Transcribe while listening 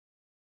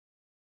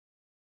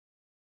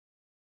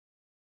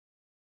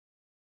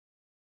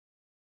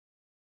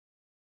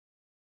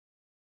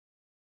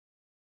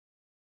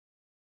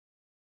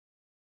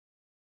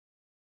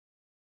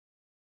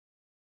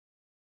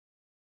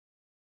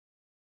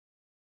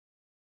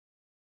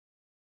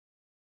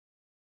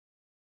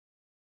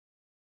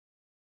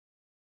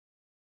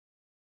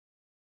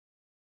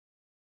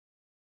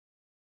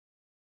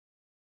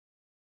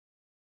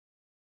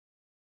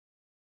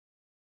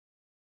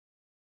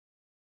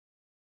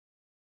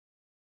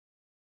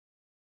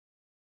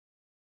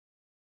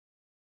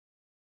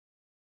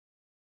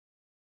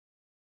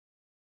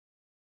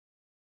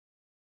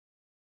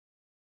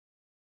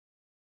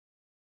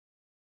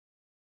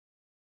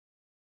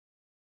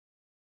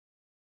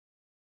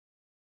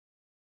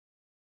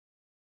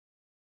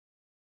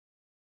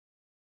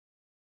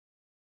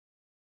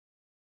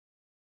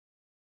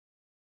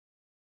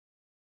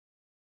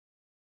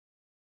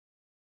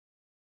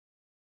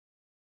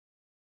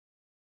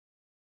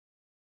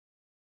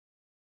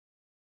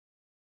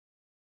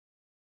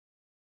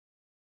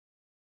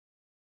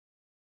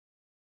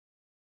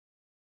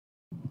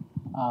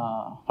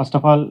First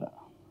of all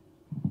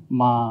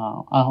మా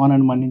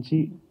ఆహ్వానాన్ని మన్నించి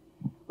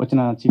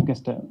వచ్చిన చీఫ్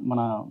గెస్ట్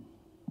మన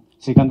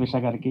శ్రీకాంత్ విషా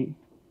గారికి,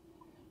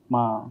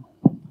 మా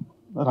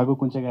రఘు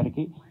కుంచె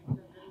గారికి,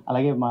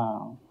 అలాగే మా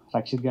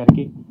రక్షిత్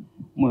గారికి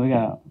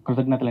ముందుగా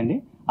కృతజ్ఞతలండి.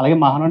 అలాగే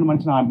మా ఆహ్వానాన్ని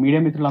మన్నించిన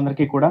మీడియా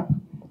మిత్రులందరికీ కూడా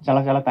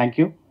చాలా చాలా థ్యాంక్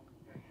యూ.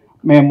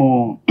 మేము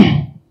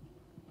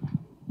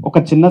ఒక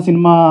చిన్న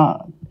సినిమా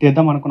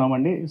తీద్దాం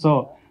అనుకున్నామండి. So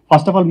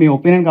first of all me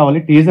opinion కావాలి.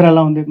 టీజర్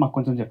ఎలా ఉంది మాకు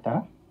కొంచెం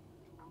చెప్తారా?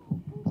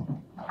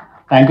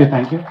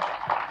 Thank you.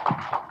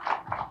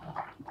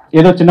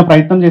 ఏదో చిన్న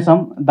ప్రయత్నం చేసాం.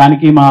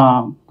 దానికి మా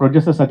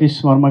ప్రొడ్యూసర్ సతీష్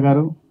వర్మ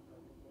గారు,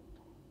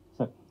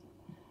 సార్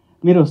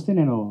మీరు వస్తే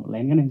నేను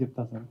లైన్గా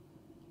చెప్తాను సార్.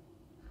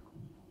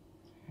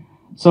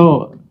 సో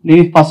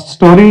నేను ఫస్ట్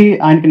స్టోరీ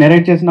ఆయనకి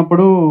నెరేట్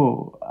చేసినప్పుడు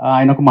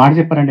ఆయన ఒక మాట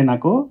చెప్పారండి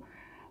నాకు,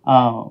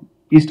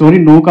 ఈ స్టోరీ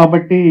నువ్వు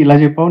కాబట్టి ఇలా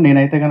చెప్పావు,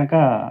 నేనైతే కనుక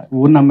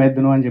ఊరు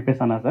నమ్మేద్దును అని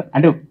చెప్పేసి అన్నారు సార్.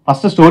 అంటే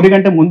ఫస్ట్ స్టోరీ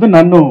కంటే ముందు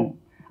నన్ను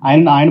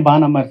ఆయన బాగా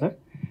నమ్మారు సార్.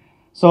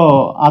 సో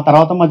ఆ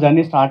తర్వాత మా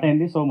జర్నీ స్టార్ట్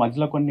అయింది. సో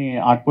మధ్యలో కొన్ని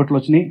ఆటుపోట్లు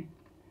వచ్చినాయి,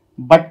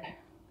 బట్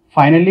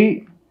ఫైనల్లీ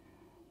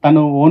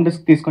తను ఓన్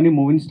రిస్క్ తీసుకొని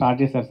మూవీని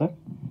స్టార్ట్ చేశారు సార్.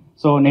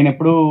 సో నేను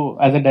ఎప్పుడు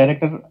యాజ్ అ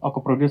డైరెక్టర్ ఒక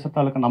ప్రొడ్యూసర్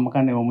తాలూకా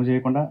నమ్మకాన్ని ఒమ్ము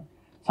చేయకుండా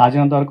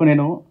సాధ్యమైనంత వరకు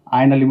నేను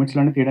ఆయన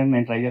లిమిట్స్లోనే తీయడానికి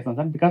నేను ట్రై చేస్తాను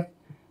సార్, బికాస్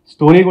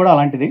స్టోరీ కూడా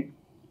అలాంటిది.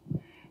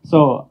 సో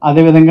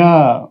అదేవిధంగా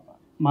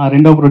మా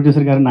రెండవ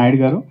ప్రొడ్యూసర్ గారు నాయుడు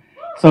గారు.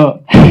 సో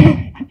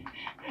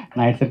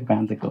నాయుడు సార్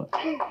ఫ్యాన్స్ ఎక్కువ.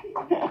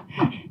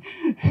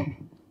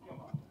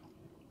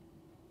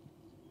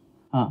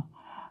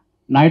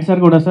 నాయుడు సార్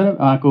కూడా సార్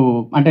నాకు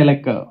అంటే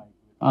లైక్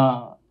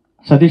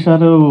సతీష్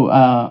గారు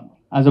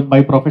యాజ్ అ బై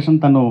ప్రొఫెషన్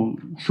తను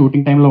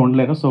షూటింగ్ టైంలో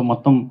ఉండలేరు. సో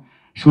మొత్తం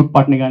షూట్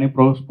పార్ట్ని కానీ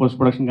పోస్ట్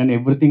ప్రొడక్షన్ కానీ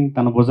ఎవ్రీథింగ్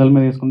తన భుజాల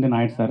మీద వేసుకుంది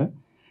నాయుడు సార్.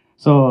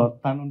 సో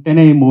తను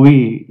ఉంటేనే ఈ మూవీ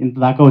ఇంత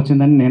దాకా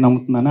వచ్చిందని నేను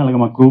నమ్ముతున్నాను, అలాగే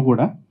మా క్రూ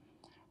కూడా.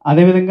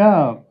 అదేవిధంగా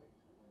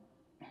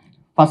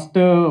ఫస్ట్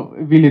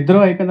వీళ్ళిద్దరూ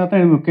అయిపోయిన తర్వాత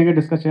నేను ముఖ్యంగా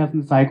డిస్కస్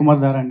చేయాల్సింది సాయి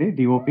కుమార్ గారు అండి,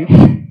 డిఓపి.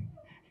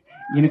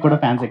 ఈయన కూడా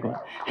ఫ్యాన్స్ ఎక్కువ.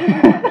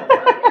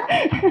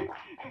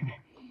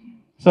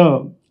 సో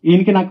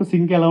ఈయనకి నాకు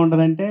సింక్ ఎలా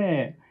ఉంటుందంటే,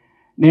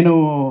 నేను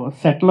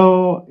సెట్లో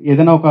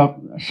ఏదైనా ఒక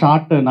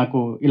షార్ట్ నాకు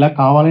ఇలా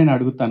కావాలని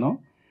అడుగుతాను.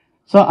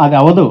 సో అది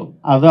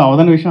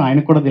అవదని విషయం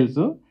ఆయనకు కూడా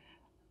తెలుసు.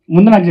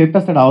 ముందు నాకు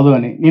చెప్పేస్తాడు అవదు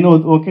అని. నేను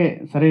ఓకే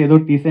సరే ఏదో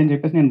తీసే అని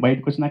చెప్పేసి నేను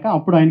బయటకు వచ్చినాక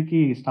అప్పుడు ఆయనకి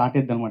స్టార్ట్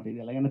అవుతుంది అనమాట. ఇది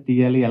ఎలాగైనా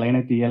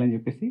తీయాలి అని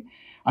చెప్పేసి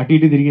అటు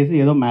ఇటు తిరిగేసి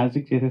ఏదో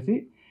మ్యాజిక్ చేసేసి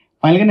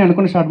ఫైనల్గా నేను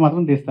అనుకున్న షాట్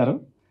మాత్రం తీస్తారు.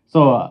 సో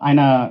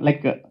ఆయన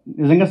లైక్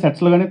నిజంగా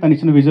సెట్స్లో కానీ తను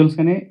ఇచ్చిన విజువల్స్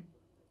కానీ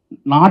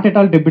నాట్ ఎట్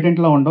ఆల్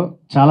డెబ్యూటెంట్లో ఉండవు,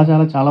 చాలా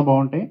చాలా చాలా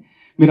బాగుంటాయి.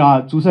 మీరు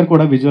చూసారు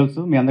కూడా విజువల్స్,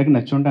 మీ అందరికీ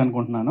నచ్చి ఉంటాయి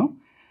అనుకుంటున్నాను.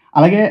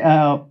 అలాగే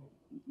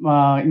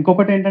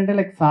ఇంకొకటి ఏంటంటే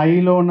లైక్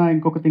సాయిలో ఉన్న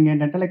ఇంకొక థింగ్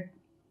ఏంటంటే లైక్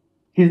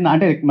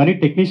అంటే మరీ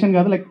టెక్నీషియన్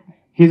కాదు, like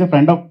he's a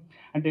friend of,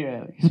 అంటే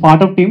he's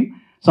part of team.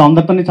 So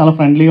అందరితో చాలా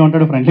ఫ్రెండ్లీగా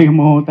ఉంటాడు, ఫ్రెండ్లీగా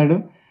మూవ్ అవుతాడు.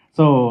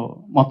 సో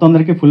మొత్తం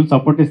అందరికీ ఫుల్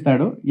సపోర్ట్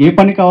ఇస్తాడు. ఏ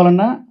పని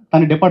కావాలన్నా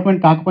తన డిపార్ట్మెంట్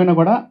కాకపోయినా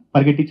కూడా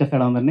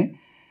పరిగెట్టిచ్చేస్తాడు అందరినీ.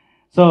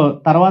 సో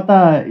తర్వాత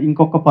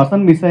ఇంకొక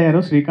పర్సన్ మిస్ అయ్యారు,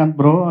 శ్రీకాంత్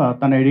బ్రో,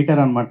 తన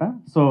ఎడిటర్ అనమాట.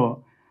 సో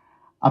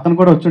అతను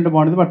కూడా వచ్చి ఉంటే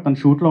బాగుంటుంది, బట్ తను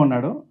షూట్లో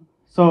ఉన్నాడు.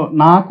 సో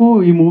నాకు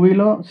ఈ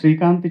మూవీలో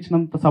శ్రీకాంత్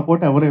ఇచ్చినంత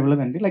సపోర్ట్ ఎవరు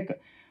ఇవ్వలేదండి, లైక్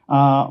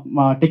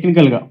మా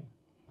టెక్నికల్గా.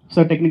 సో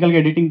టెక్నికల్గా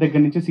ఎడిటింగ్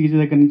దగ్గర నుంచి సీజీ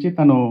దగ్గర నుంచి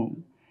తను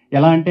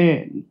ఎలా అంటే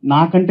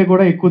నాకంటే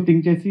కూడా ఎక్కువ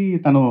థింక్ చేసి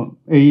తను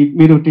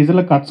మీరు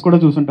టీజర్లో కట్స్ కూడా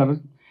చూసుంటారు,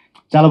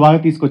 చాలా బాగా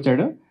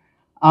తీసుకొచ్చాడు.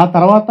 ఆ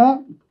తర్వాత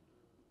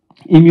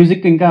ఈ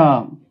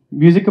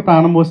మ్యూజిక్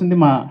ప్రాణం పోసింది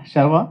మా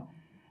శర్వ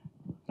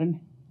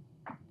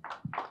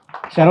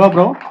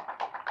బ్రో.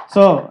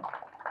 సో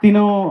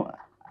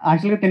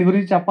యాక్చువల్గా దీని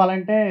గురించి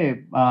చెప్పాలంటే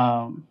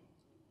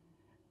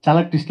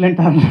చాలా ట్విస్ట్లు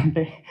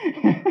ఉంటాయి.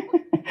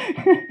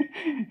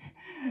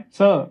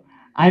 సో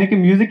ఆయనకి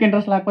మ్యూజిక్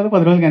ఇంట్రెస్ట్ లేకపోతే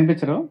 10 రోజులు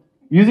కనిపించరు,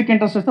 మ్యూజిక్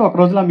ఇంట్రెస్ట్ వస్తే ఒక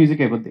రోజులో ఆ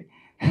మ్యూజిక్ అయిపోద్ది.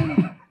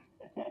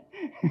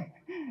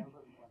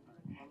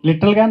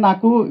 లిటరల్గా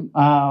నాకు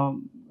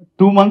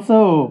 2 months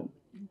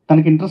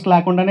తనకి ఇంట్రెస్ట్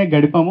లేకుండానే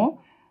గడిపాము.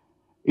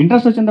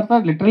 ఇంట్రెస్ట్ వచ్చిన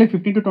తర్వాత లిటరలీ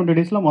 15 to 20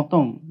 daysలో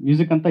మొత్తం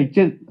మ్యూజిక్ అంతా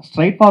ఇచ్చే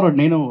స్ట్రైట్ ఫార్వర్డ్.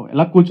 నేను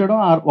ఎలా కూర్చోవడం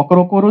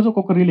ఒక్కొక్క రోజు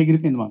ఒక్కొక్క రీల్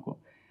ఎగిరిపోయింది మాకు.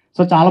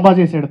 సో చాలా బాగా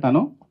చేసాడు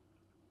తను.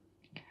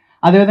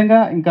 అదేవిధంగా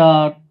ఇంకా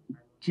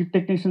చీఫ్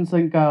టెక్నీషియన్స్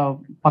ఇంకా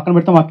పక్కన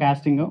పెడితే మా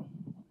క్యాస్టింగ్.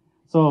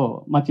 సో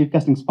మా చీఫ్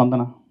కాస్టింగ్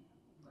స్పందన.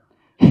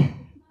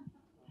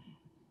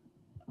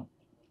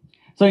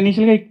 సో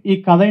ఇనీషియల్గా ఈ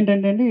కథ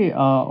ఏంటంటే అండి,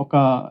 ఒక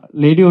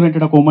లేడీ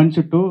ఓరియంటెడ్, ఒక ఉమెన్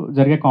చుట్టూ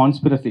జరిగే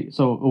conspiracy.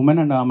 So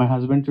women and my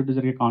husband చుట్టూ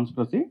జరిగే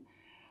కాన్స్పిరసీ,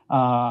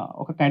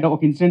 ఒక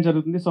ఇన్సిడెంట్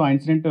జరుగుతుంది. సో ఆ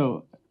ఇన్సిడెంట్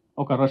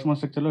ఒక రష్మన్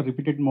స్ట్రక్చర్లో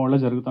రిపీటెడ్ మోడ్లో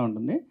జరుగుతూ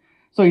ఉంటుంది.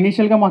 సో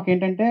ఇనీషియల్గా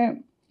మాకేంటంటే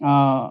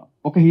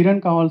ఒక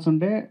హీరోయిన్ కావాల్సి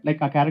ఉండే, లైక్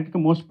ఆ క్యారెక్టర్కి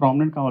మోస్ట్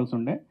ప్రామినెంట్ కావాల్సి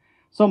ఉండే.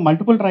 సో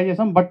మల్టిపుల్ ట్రై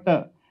చేసాం, బట్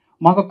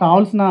మాకు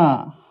కావాల్సిన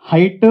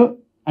హైట్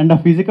అండ్ ఆ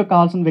ఫిజిక్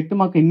కావాల్సిన వ్యక్తి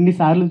మాకు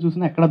ఎన్నిసార్లు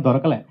చూసినా ఎక్కడ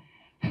దొరకలే.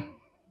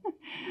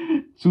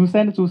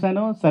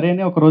 చూశాను సరే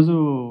అని ఒకరోజు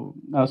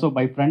సో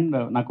బై ఫ్రెండ్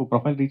నాకు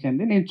ప్రొఫైల్ రీచ్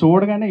అయింది. నేను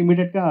చూడగానే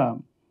ఇమీడియట్గా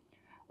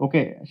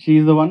okay she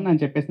is the one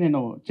అని చెప్పేసి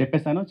నేను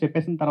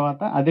చెప్పేసిన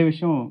తర్వాత అదే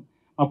విషయం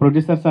మా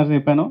ప్రొడ్యూసర్ సార్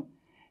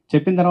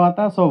చెప్పిన తర్వాత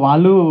సో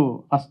వాళ్ళు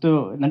ఫస్ట్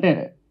అంటే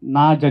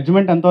నా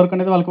జడ్జిమెంట్ ఎంతవరకు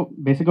అనేది వాళ్ళకు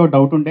బేసిక్గా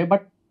డౌట్ ఉండే,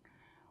 బట్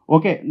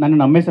ఓకే నన్ను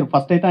నమ్మేశారు.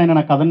 ఫస్ట్ అయితే ఆయన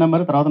నా కథను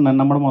నమ్మారు, తర్వాత నన్ను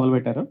నమ్మడం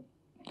మొదలుపెట్టారు.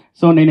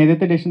 సో నేను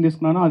ఏదైతే డెసిషన్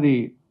తీసుకున్నానో అది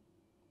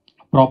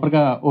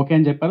ప్రాపర్గా ఓకే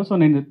అని చెప్పారు. సో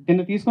నేను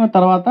దీన్ని తీసుకున్న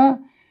తర్వాత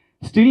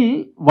స్టిల్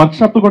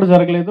వర్క్షాప్లు కూడా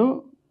జరగలేదు.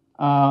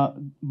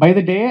 బై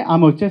ద డే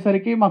ఆమె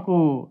వచ్చేసరికి మాకు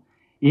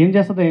ఏం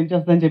చేస్తుందో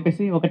అని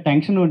చెప్పేసి ఒక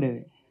టెన్షన్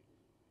ఉండేది.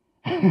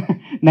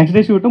 నెక్స్ట్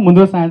డే షూట్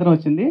ముందు రోజు సాయంత్రం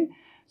వచ్చింది.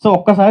 సో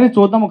ఒక్కసారి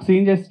చూద్దాం, ఒక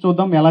సీన్ చేసి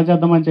చూద్దాం ఎలా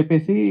చేద్దాం అని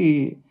చెప్పేసి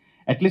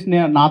అట్లీస్ట్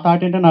నా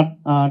థాట్ ఏంటంటే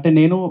అంటే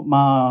నేను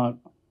మా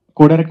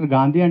co director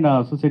Gandhi and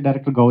associate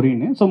director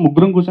గౌరీని, so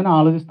ముగ్గురం కూర్చొని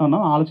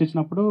ఆలోచిస్తున్నాం.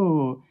 ఆలోచించినప్పుడు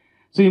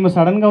సో ఈమె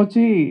సడన్గా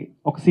వచ్చి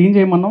ఒక సీన్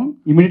చేయమన్నాం,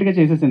 ఇమీడియట్గా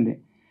చేసేసింది.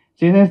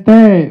 చేసేస్తే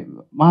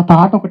మా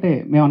థాట్ ఒకటే,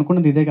 మేము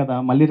అనుకున్నది ఇదే కదా,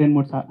 మళ్ళీ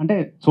 2-3 సార్లు అంటే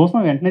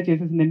చూస్తాం వెంటనే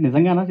చేసేసింది,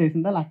 నిజంగానా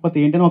చేసిందా లేకపోతే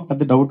ఏంటని ఒక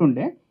పెద్ద డౌట్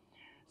ఉండే.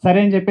 సరే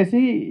అని చెప్పేసి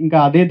ఇంకా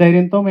అదే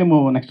ధైర్యంతో మేము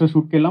నెక్స్ట్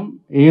షూట్కి వెళ్ళాం.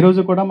 ఏ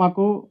రోజు కూడా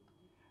మాకు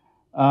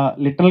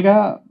లిటరల్గా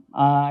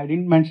I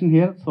don't mention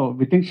here, so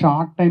with in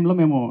short టైంలో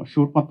మేము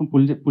షూట్ మొత్తం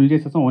పుల్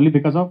చేసేసాం ఓన్లీ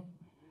బికాస్ ఆఫ్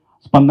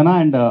స్పందన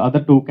అండ్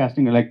అదర్ 2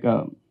 కాస్టింగ్ లైక్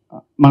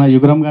మన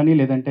యుగరం కానీ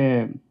లేదంటే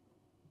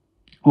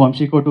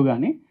వంశీకోటు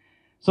కానీ.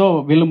 సో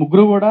వీళ్ళు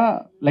ముగ్గురు కూడా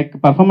లైక్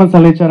పర్ఫార్మెన్స్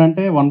ఎలా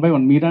ఇచ్చారంటే 1 by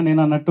 1 మీరా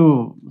నేను అన్నట్టు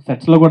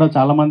సెట్స్లో కూడా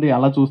చాలామంది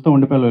అలా చూస్తూ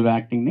ఉండిపోయారు వీళ్ళు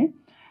యాక్టింగ్ని.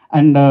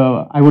 And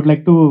I would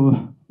like to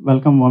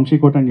welcome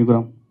వంశీకోట్ and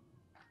యుగరం.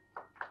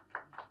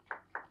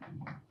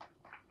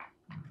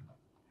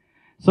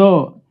 So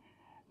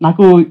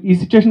నాకు ఈ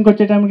సిచ్యువేషన్కి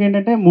వచ్చే టైంకి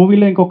ఏంటంటే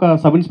మూవీలో ఇంకొక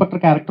సబ్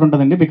ఇన్స్పెక్టర్ క్యారెక్టర్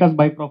ఉంటుందండి. బికాస్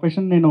బై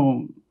ప్రొఫెషన్ నేను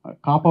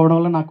కాప్ అవ్వడం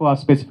వల్ల నాకు ఆ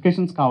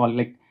స్పెసిఫికేషన్స్ కావాలి.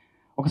 లైక్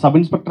ఒక సబ్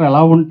ఇన్స్పెక్టర్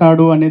ఎలా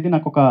ఉంటాడు అనేది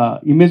నాకు ఒక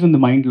ఇమేజ్ ఉంది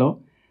మైండ్లో.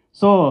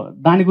 సో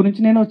దాని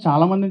గురించి నేను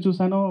చాలామందిని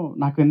చూశాను,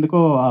 నాకు ఎందుకో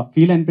ఆ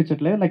ఫీల్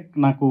అనిపించట్లేదు. లైక్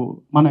నాకు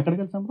మనం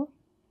ఎక్కడికి వెళ్తాం బ్రో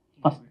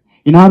ఫస్ట్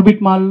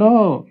ఇన్ఆర్బిట్ మాల్లో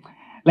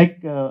లైక్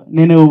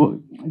నేను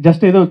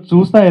జస్ట్ ఏదో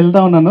చూస్తా వెళ్తా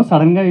ఉన్నాను,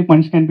 సడన్గా ఈ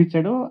మనిషి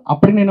కనిపించాడు.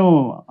 అప్పటికి నేను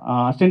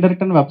అసిస్టెంట్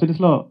డైరెక్టర్ వెబ్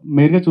సిరీస్లో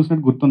మేరుగా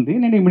చూసినట్టు గుర్తుంది.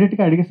 నేను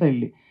ఇమీడియట్గా అడిగేసా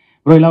వెళ్ళి,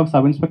 బ్రో ఇలా ఒక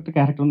సబ్ ఇన్స్పెక్టర్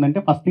క్యారెక్టర్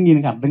ఉందంటే ఫస్ట్ థింగ్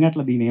ఈయనకి అర్థం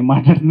కావట్లేదు, దీని ఏం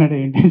మాట్లాడుతున్నాడు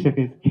ఏంటి అని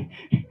చెప్పేసి.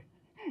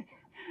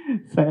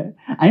 సరే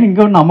ఆయన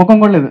ఇంకోటి నమ్మకం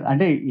కూడా లేదు,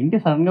 అంటే ఏంటి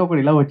సడన్గా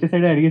ఒకటి ఇలా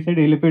వచ్చేసాడు అడిగేసాడు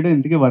వెళ్ళిపోయాడు,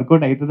 ఇంతకీ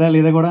వర్కౌట్ అవుతుందా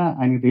లేదా కూడా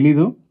ఆయనకు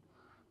తెలీదు.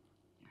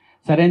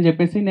 సరే అని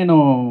చెప్పేసి నేను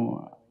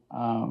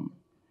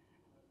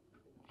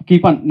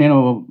నేను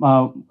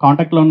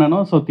కాంటాక్ట్లో ఉన్నాను.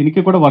 సో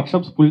దీనికి కూడా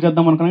వర్క్షాప్స్ ఫుల్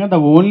చేద్దాం అనుకున్నాను కదా,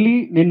 ఓన్లీ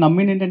నేను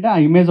నమ్మింది ఏంటంటే ఆ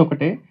ఇమేజ్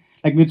ఒకటే.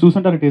 లైక్ మీరు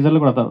చూసుంటారు టీజర్లో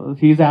కూడా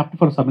he's apt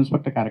for sub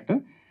inspector character.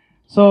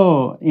 So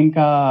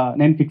ఇంకా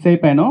నేను ఫిక్స్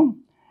అయిపోయాను.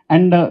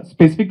 అండ్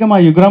స్పెసిఫిక్గా మా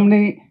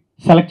యుగరామ్ని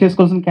సెలెక్ట్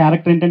చేసుకోవాల్సిన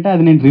క్యారెక్టర్ ఏంటంటే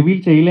అది నేను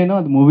రివీల్ చేయలేను,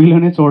 అది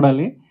మూవీలోనే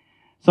చూడాలి.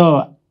 సో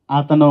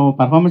అతను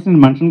పర్ఫార్మెన్స్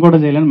నేను మెన్షన్ కూడా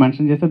చేయలేను,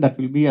 మెన్షన్ చేస్తే that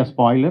will be a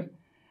spoiler.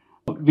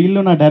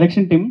 వీళ్ళు నా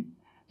డైరెక్షన్ టీమ్.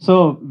 సో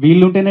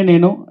వీళ్ళు ఉంటేనే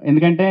నేను,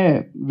 ఎందుకంటే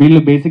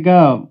వీళ్ళు బేసిక్గా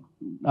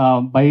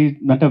బై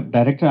అంటే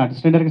డైరెక్టర్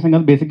అసిస్టెంట్ డైరెక్షన్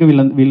కాదు, బేసిక్గా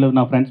వీళ్ళు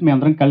నా ఫ్రెండ్స్. మేము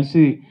అందరం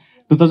కలిసి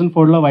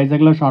 2004లో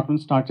వైజాగ్లో షార్ట్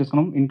ఫిల్మ్ స్టార్ట్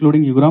చేసుకున్నాం,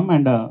 including యుగరామ్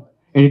and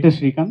editor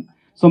Srikanth.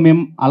 So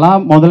మేము అలా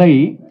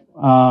మొదలయ్యి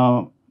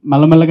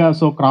మెల్లమెల్లగా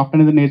సో క్రాఫ్ట్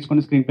అనేది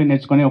నేర్చుకొని స్క్రీన్ ప్లే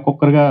నేర్చుకొని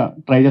ఒక్కొక్కరుగా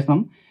ట్రై చేస్తాం.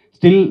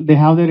 Still they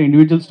have their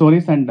individual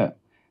stories and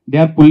they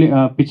are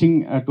pitching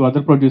to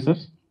other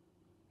producers.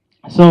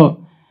 So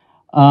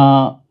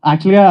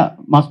యాక్చువల్గా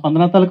మా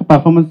స్పందన తాలూకు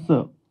పర్ఫార్మెన్స్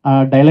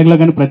డైలాగ్లో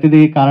కానీ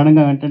ప్రతిదీ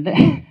కారణంగా ఏంటంటే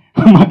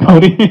మా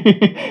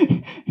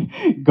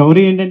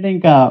గౌరీ ఏంటంటే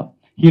ఇంకా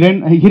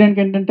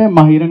హీరోయిన్కి ఏంటంటే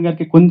మా హీరోయిన్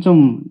గారికి కొంచెం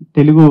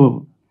తెలుగు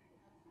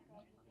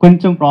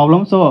కొంచెం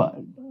ప్రాబ్లం. సో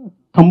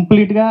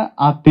కంప్లీట్గా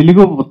ఆ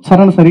తెలుగు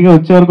ఉచ్చారణ సరిగా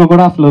వచ్చే వరకు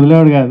కూడా అసలు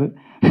వదిలేవాడు కాదు.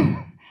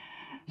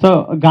 సో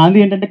గాంధీ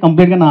ఏంటంటే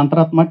కంప్లీట్గా నా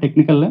అంతరాత్మ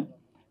టెక్నికల్.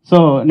 సో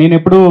నేను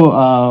ఎప్పుడు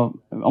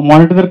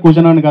మానిటర్ దగ్గర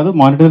కూర్చున్నాను కాదు,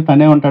 మానిటర్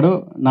తనే ఉంటాడు.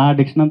 నా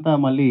డిక్షన్ అంతా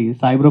మళ్ళీ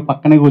సాయిబ్రో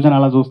పక్కనే కూర్చొని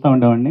అలా చూస్తూ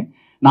ఉండేవాడిని.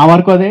 నా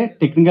వరకు అదే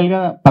టెక్నికల్గా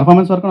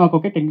పర్ఫార్మెన్స్ వరకు నాకు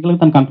ఓకే, టెక్నికల్గా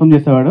తను కన్ఫర్మ్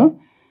చేసేవాడు.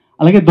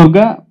 అలాగే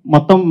దుర్గా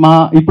మొత్తం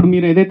ఇప్పుడు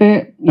మీరు ఏదైతే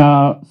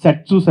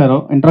సెట్ చూసారో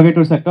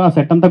ఇంట్రోగేటివ్ సెట్, ఆ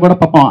సెట్ అంతా కూడా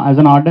పాపం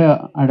యాజ్ అన్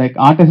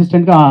ఆర్ట్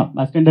అసిస్టెంట్గా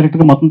అసిస్టెంట్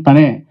డైరెక్టర్గా మొత్తం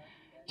తనే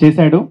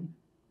చేశాడు.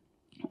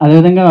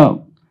 అదేవిధంగా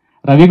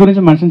రవి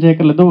గురించి మెన్షన్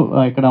చేయక్కర్లేదు,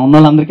 ఇక్కడ ఉన్న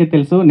వాళ్ళందరికీ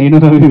తెలుసు, నేను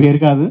రవి వేరు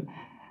కాదు.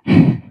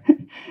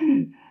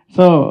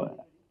 సో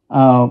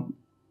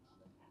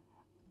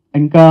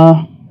ఇంకా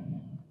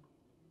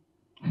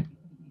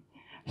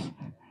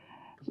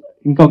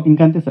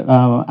ఇంకంతే సార్.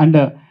 అండ్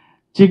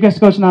చీఫ్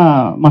గెస్ట్గా వచ్చిన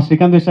మా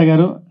శ్రీకాంత్ విషా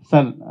గారు,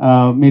 సార్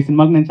మీ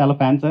సినిమాకి నేను చాలా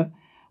ఫ్యాన్ సార్.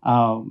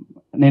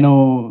 నేను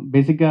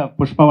బేసిక్గా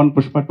పుష్ప 1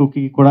 పుష్ప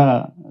 2కి కూడా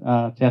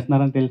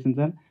చేస్తున్నారని తెలిసింది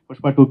సార్,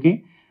 పుష్ప 2కి.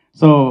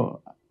 సో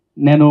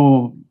నేను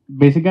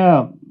బేసిక్గా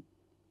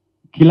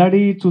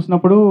కిలాడి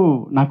చూసినప్పుడు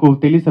నాకు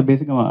తెలియదు సార్,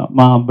 బేసిక్గా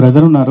మా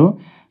బ్రదర్ ఉన్నారు.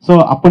 సో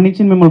అప్పటి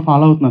నుంచి మిమ్మల్ని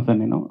ఫాలో అవుతున్నాను సార్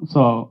నేను.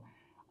 సో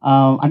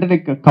అంటే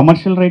లైక్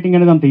కమర్షియల్ రైటింగ్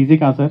అనేది అంత ఈజీ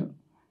కాదు సార్.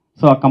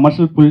 సో ఆ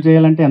కమర్షియల్ పుల్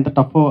చేయాలంటే ఎంత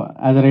టఫ్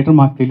యాజ్ అ రైటర్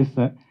మాకు తెలుసు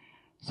సార్.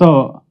 సో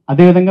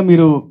అదేవిధంగా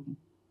మీరు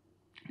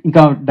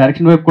ఇంకా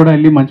డైరెక్షన్ వైపు కూడా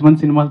వెళ్ళి మంచి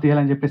మంచి సినిమాలు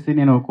తీయాలని చెప్పేసి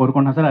నేను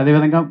కోరుకుంటున్నాను సార్.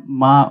 అదేవిధంగా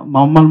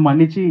మమ్మల్ని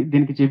మన్నించి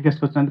దీనికి చీఫ్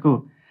గెస్ట్ వచ్చినందుకు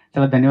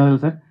చాలా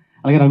ధన్యవాదాలు సార్.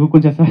 అలాగే రఘు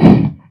కొంచెం సార్.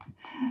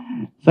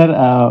 సార్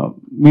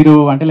మీరు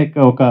అంటే లైక్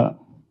ఒక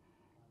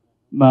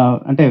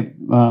అంటే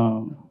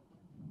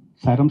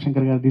సాయిరామ్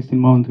శంకర్ గారిది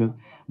సినిమా ఉంది కదా,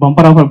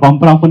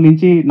 బంపర్ ఆఫర్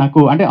నుంచి నాకు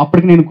అంటే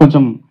అప్పటికి నేను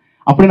కొంచెం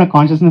అప్పుడే నాకు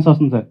కాన్షియస్నెస్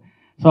వస్తుంది సార్.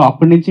 సో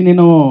అప్పటి నుంచి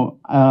నేను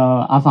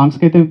ఆ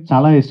సాంగ్స్కి అయితే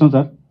చాలా ఇష్టం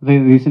సార్.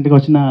 రీసెంట్గా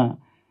వచ్చిన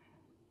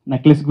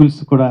నెక్లెస్ గుల్స్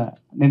కూడా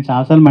నేను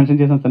చాలాసార్లు మెన్షన్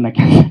చేశాను సార్.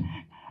 నెక్లెస్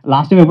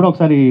లాస్ట్ టైం ఎప్పుడో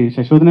ఒకసారి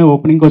శశోధనే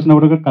ఓపెనింగ్కి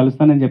వచ్చినప్పుడు కూడా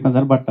కలుస్తానని చెప్పాను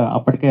సార్. బట్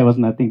అప్పటికే వాజ్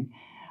నథింగ్.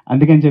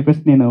 అందుకని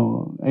చెప్పేసి నేను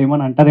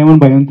ఏమని అంటారేమో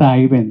భయంతో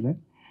ఆగిపోయింది సార్.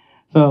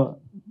 సో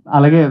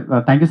అలాగే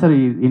థ్యాంక్ యూ సార్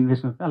ఈ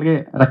ఇన్విటేషన్. అలాగే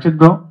రక్షిత్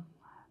బ్రో,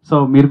 సో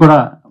మీరు కూడా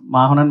మా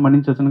ఆహ్వానాన్ని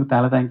మన్నించి వచ్చినందుకు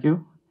చాలా థ్యాంక్ యూ.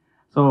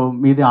 సో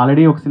మీది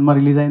ఆల్రెడీ ఒక సినిమా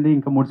రిలీజ్ అయింది,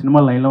 ఇంకా 3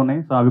 సినిమాలు లైన్లో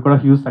ఉన్నాయి. సో అవి కూడా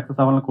హ్యూజ్ సక్సెస్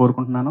అవ్వాలని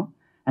కోరుకుంటున్నాను.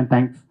 And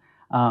thanks.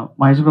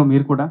 మహేష్ బ్రో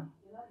మీరు కూడా.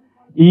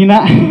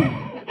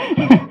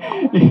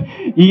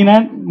 ఈయన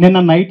నిన్న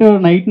నైట్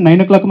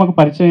 9 o'clock మాకు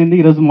పరిచయం అయింది.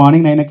 ఈరోజు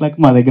మార్నింగ్ 9 o'clock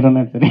మా దగ్గర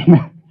ఉన్నాడు సార్ ఈయన.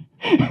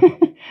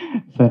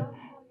 సార్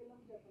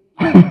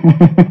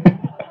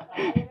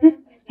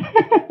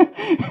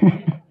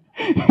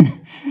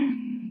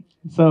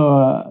సో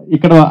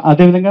ఇక్కడ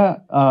అదేవిధంగా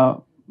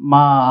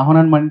మా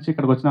ఆహ్వానాన్ని మన్నించి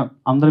ఇక్కడికి వచ్చిన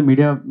అందరూ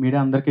మీడియా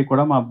అందరికీ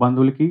కూడా, మా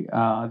బంధువులకి,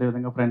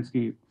 అదేవిధంగా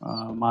ఫ్రెండ్స్కి,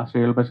 మా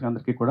శ్రేయోభిలాషులకి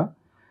అందరికీ కూడా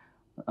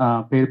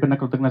పేరు పేరున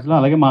కృతజ్ఞతలు.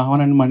 అలాగే మా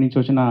ఆహ్వానాన్ని మన్నించి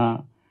వచ్చిన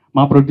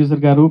మా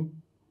ప్రొడ్యూసర్ గారు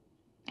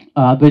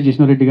అద్వైత్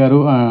జిష్ణురెడ్డి గారు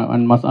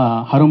అండ్ మా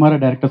హరుమార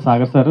డైరెక్టర్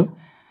సాగర్ సార్,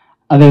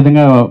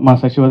 అదేవిధంగా మా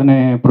శశివదనే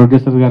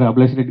ప్రొడ్యూసర్ గారు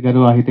అభిలాష్ రెడ్డి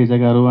గారు, అహితేజ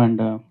గారు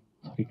అండ్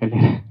సారీ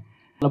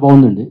చాలా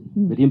బాగుందండి.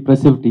 Very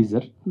impressive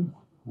teaser.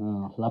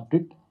 Loved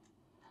it.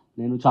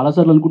 నేను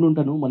చాలాసార్లు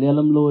అనుకుంటుంటాను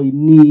మలయాళంలో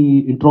ఇన్ని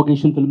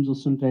ఇంట్రోగేషన్ ఫిల్మ్స్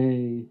వస్తుంటాయి,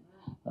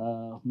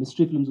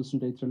 మిస్టరీ ఫిల్మ్స్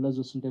వస్తుంటాయి, థ్రిల్లర్స్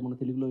వస్తుంటాయి, మన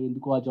తెలుగులో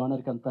ఎందుకు ఆ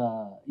జానర్కి అంత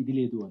ఇది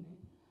లేదు అని.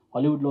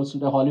 హాలీవుడ్లో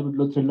వస్తుంటాయి.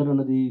 హాలీవుడ్లో థ్రిల్లర్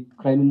అన్నది,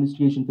 క్రైమ్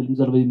ఇన్వెస్టిగేషన్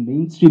ఫిల్మ్స్ అన్నది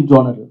మెయిన్ స్ట్రీమ్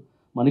జానర్.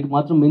 మనకి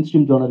మాత్రం మెయిన్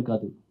స్ట్రీమ్ జానర్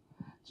కాదు.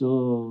 So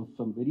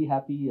I'm very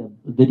happy.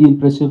 Very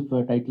impressive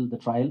title, the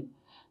trial.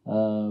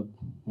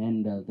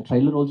 And the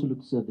trailer also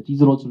looks, the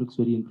teaser also looks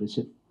very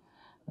impressive.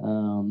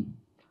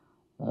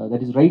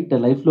 That is right.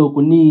 లైఫ్లో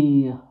కొన్ని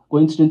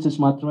coincidences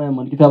మాత్రమే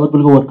మనకి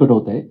ఫేవరబుల్గా work out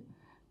అవుతాయి,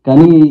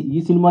 కానీ ఈ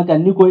సినిమాకి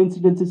అన్ని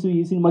కోఇన్సిడెన్సెస్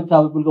ఈ సినిమాకి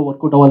ఫేవరబుల్గా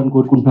వర్కౌట్ అవ్వాలని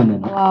కోరుకుంటున్నాను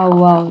నేను.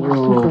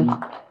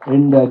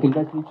 And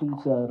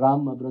congratulations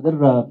Ram brother.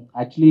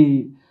 Actually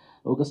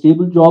ఒక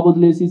స్టేబుల్ జాబ్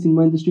వదిలేసి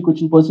సినిమా ఇండస్ట్రీకి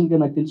వచ్చిన పర్సన్కి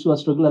నాకు తెలుసు ఆ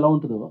స్ట్రగుల్ ఎలా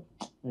ఉంటుందో.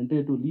 అంటే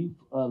to leave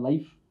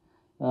life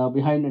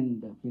behind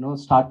and you know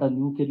start a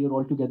new career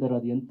all together,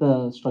 అది ఎంత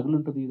స్ట్రగుల్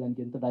ఉంటుంది,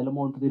 దానికి ఎంత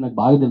డైలమా ఉంటుంది నాకు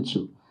బాగా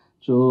తెలుసు.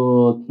 So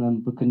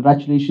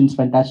congratulations,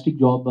 fantastic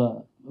job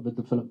with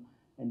the film.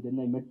 And then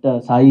I met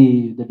Sai,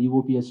 the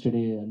DOP,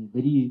 yesterday, and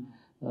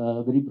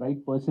very bright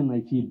person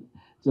I feel.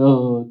 So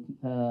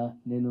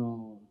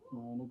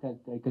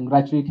I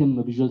congratulate him.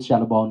 The visuals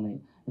chala baagunnai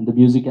and the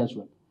music as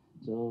well.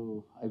 So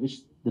I wish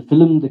the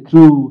film, the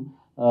crew,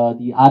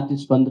 the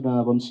artists Spandana,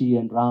 Vamsi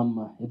and Ram,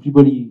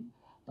 everybody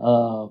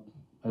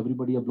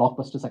a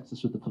blockbuster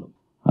success with the film.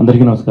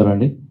 అందరికీ నమస్కారం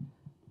అండి.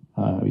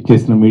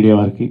 విచ్చేసిన media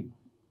వారికి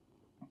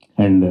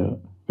and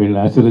వీళ్ళని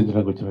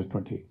ఆశీర్వదించడానికి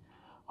వచ్చినటువంటి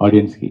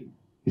ఆడియన్స్కి,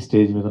 ఈ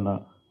స్టేజ్ మీద ఉన్న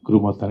క్రూ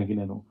మొత్తానికి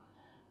నేను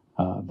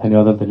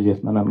ధన్యవాదాలు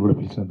తెలియజేస్తున్నాను, నన్ను కూడా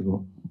పిలిచినందుకు.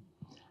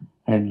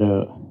 అండ్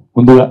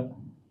ముందుగా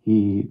ఈ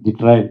ది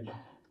ట్రయల్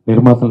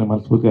నిర్మాతల్ని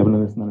మనస్ఫూర్తిగా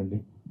అభినందిస్తున్నానండి.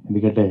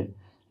 ఎందుకంటే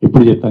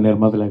ఎప్పుడు చెప్తాను,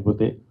 నిర్మాత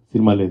లేకపోతే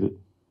సినిమా లేదు.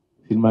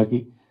 సినిమాకి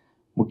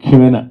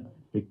ముఖ్యమైన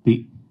వ్యక్తి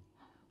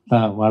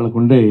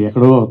వాళ్ళకుండే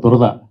ఎక్కడో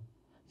దురద,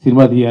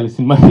 సినిమా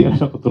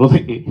తీయాలని ఒక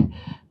దురదకి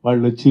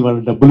వాళ్ళు వచ్చి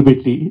వాళ్ళు డబ్బులు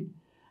పెట్టి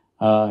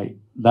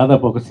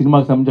దాదాపు ఒక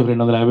సినిమాకి సంబంధించి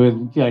 250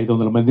 నుంచి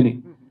 500 మందిని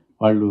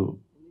వాళ్ళు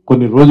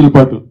కొన్ని రోజుల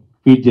పాటు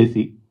ఫీడ్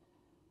చేసి,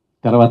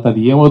 తర్వాత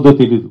అది ఏమవుతుందో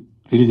తెలియదు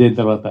రిలీజ్ అయిన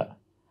తర్వాత.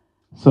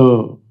 సో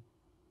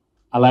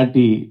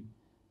అలాంటి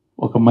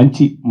ఒక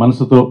మంచి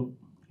మనసుతో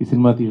ఈ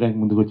సినిమా తీయడానికి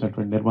ముందుకు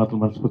వచ్చినటువంటి నిర్మాతలు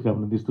మనస్ఫూర్తిగా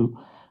అభినందిస్తూ,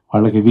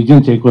 వాళ్ళకి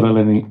విజయం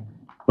చేకూరాలని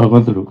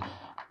భగవంతుడు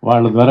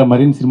వాళ్ళ ద్వారా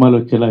మరిన్ని సినిమాలు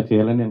వచ్చేలా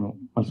చేయాలని నేను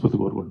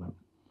మనస్ఫూర్తి కోరుకుంటున్నాను.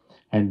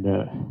 అండ్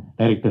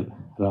డైరెక్టర్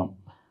రామ్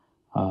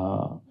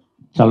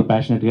చాలా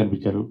ప్యాషనెట్గా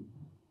అనిపించారు.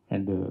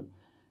 అండ్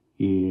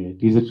ఈ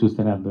టీజర్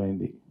చూస్తేనే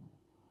అర్థమైంది,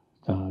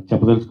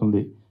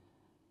 చెప్పదలుచుకుంది.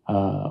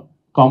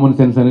 కామన్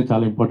సెన్స్ అనేది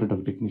చాలా ఇంపార్టెంట్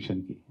ఒక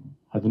టెక్నీషియన్కి.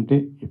 అది ఉంటే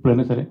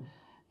ఎప్పుడైనా సరే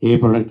ఏ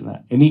ప్రోడక్ట్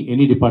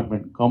ఎనీ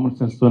డిపార్ట్మెంట్ కామన్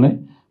సెన్స్తోనే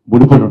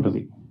ముడిపడి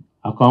ఉంటుంది.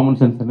 ఆ కామన్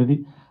సెన్స్ అనేది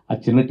ఆ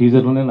చిన్న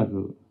టీజర్లోనే నాకు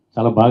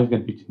చాలా బాగా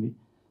కనిపించింది.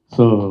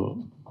 సో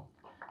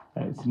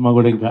సినిమా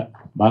కూడా ఇంకా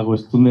బాగా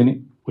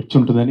వచ్చి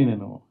ఉంటుందని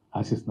నేను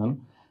ఆశిస్తున్నాను.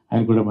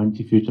 ఆయన కూడా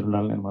మంచి ఫ్యూచర్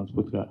ఉండాలని నేను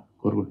మనస్ఫూర్తిగా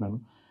కోరుకుంటున్నాను.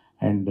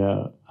 అండ్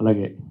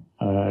అలాగే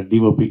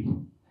డిఓపి,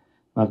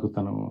 నాకు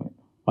తను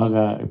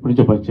బాగా ఎప్పటి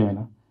నుంచో పరిచయం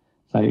అయినా.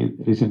 సాయి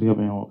రీసెంట్గా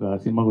మేము ఒక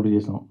సినిమా కూడా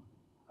చేసాం,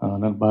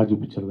 నన్ను బాగా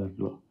చూపించారు.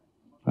 దాంట్లో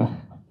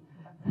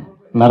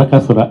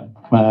నరకాసుర,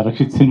 మా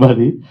రక్షిత్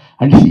సినిమాది.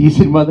 అంటే ఈ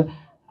సినిమా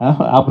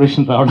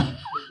ఆపరేషన్ రావడం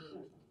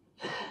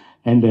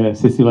అండ్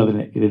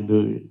శశివాదనే, ఈ 2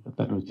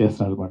 తను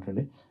చేస్తున్నారు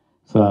మాట్లాడి.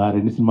 సో ఆ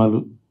 2 సినిమాలు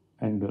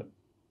అండ్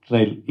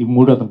ట్రయల్, ఈ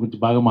 3 అతని గురించి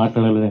బాగా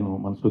మాట్లాడాలని నేను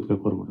మనస్ఫూర్తిగా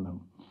కోరుకుంటున్నాను.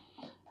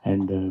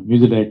 అండ్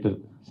మ్యూజిక్ డైరెక్టర్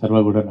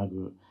శర్వ కూడా నాకు,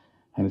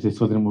 ఆయన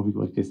శశివాదనే మూవీకి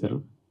వర్క్ చేశారు.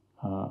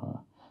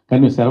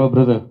 కానీ శర్వ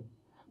బ్రదర్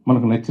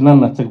మనకు నచ్చినా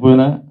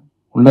నచ్చకపోయినా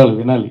ఉండాలి,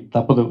 వినాలి,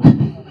 తప్పదు.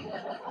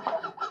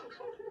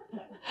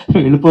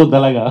 వెళ్ళిపోద్దు,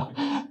 అలాగా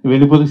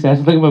వెళ్ళిపోతే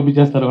శాశ్వతంగా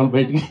పంపించేస్తారు మనం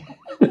బయటికి.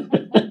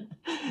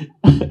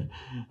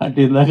 అంటే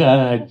ఇందాక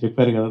ఆయన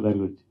చెప్పారు కదా దాని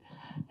గురించి.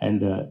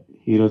 అండ్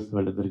హీరోస్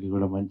వాళ్ళిద్దరికి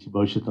కూడా మంచి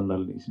భవిష్యత్తు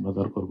ఉండాలని ఈ సినిమా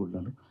ద్వారా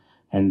కోరుకుంటున్నాను.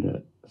 అండ్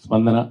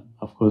స్పందన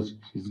of course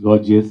is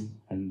gorgeous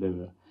and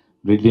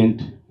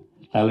brilliant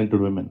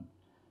talented women.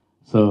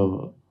 So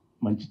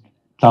మంచి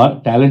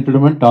టాలెంటెడ్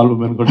ఉమెన్, టాల్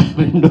ఉమెన్ కూడా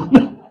రెండు.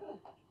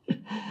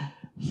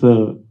 సో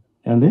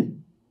ఏమండి,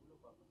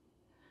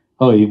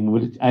 ఈ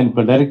మూవీ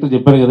ఆయన డైరెక్టర్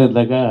చెప్పారు కదా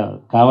ఇందాక,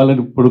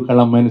 కావాలని ఇప్పుడు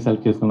కళ్ళ అమ్మాయిని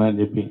సెలెక్ట్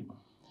చేసుకున్నానని చెప్పి.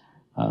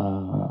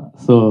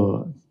 సో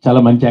చాలా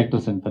మంచి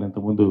యాక్టర్స్ అండి. తను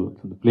ఇంతకుముందు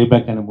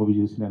ప్లేబ్యాక్ అనే మూవీ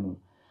చూసి నేను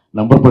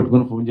నంబర్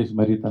పట్టుకొని ఫోన్ చేసి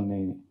మరీ తనని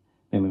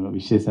నేను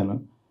విష్ చేశాను.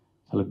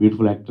 చాలా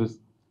బ్యూటిఫుల్ యాక్ట్రెస్.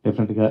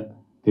 డెఫినెట్గా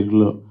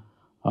తెలుగులో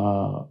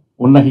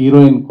ఉన్న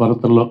హీరోయిన్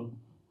కొరతల్లో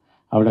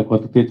ఆవిడ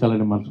కొత్త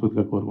తీర్చాలని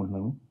మనస్ఫూర్తిగా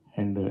కోరుకుంటున్నాను.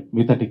 అండ్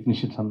మిగతా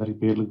టెక్నీషియన్స్ అందరి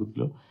పేర్ల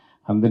గుర్తులో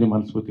అందరినీ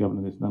మనస్ఫూర్తిగా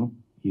అభినందిస్తున్నాను.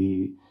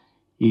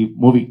 ఈ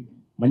మూవీ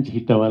మంచి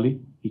హిట్ అవ్వాలి.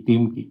 ఈ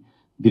టీంకి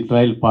ది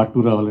ట్రయల్ పార్ట్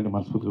 2 రావాలని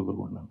మనస్ఫూర్తిగా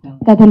కోరుకుంటున్నాను.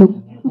 కథలు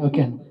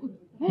ఓకే అండి.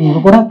 నేను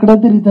కూడా అక్కడే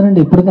తిరుగుతానండి,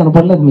 ఎప్పుడు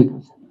కనపడలేదు మీకు.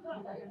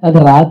 అది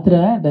రాత్రి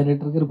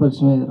డైరెక్టర్ గారు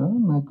పరిచయం అయ్యారు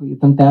నాకు.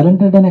 ఇతను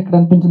టాలెంటెడ్ అని ఎక్కడ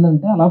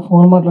అనిపించిందంటే, అలా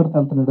ఫోన్ మాట్లాడుతూ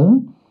వెళ్తున్నాడు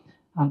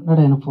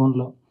అంటున్నాడు ఆయన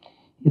ఫోన్లో.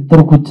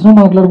 ఇద్దరు కూర్చొని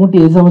మాట్లాడుకుంటే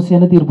ఏ సమస్య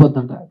అయినా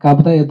తీరిపోతుంట,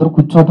 కాకపోతే ఇద్దరు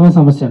కూర్చోవటమే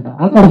సమస్య అంట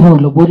అంటాడు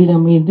ఫోన్లో. బోరీ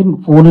అమ్మ ఏంటి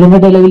ఫోన్లోనే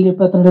డైలాగులు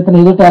చెప్పేస్తున్నాడు. ఇతను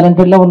ఏదో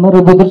టాలెంటెడ్లా ఉన్నారు,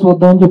 రేపు ఇద్దరు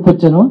చూద్దామని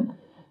చెప్పొచ్చాను.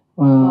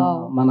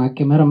 మన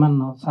కెమెరామెన్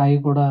సాయి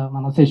కూడా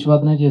మన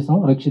శశివాదనే చేసాం,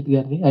 రక్షిత్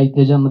గారిది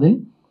ఐతేజ్ అన్నది.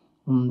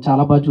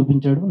 చాలా బాగా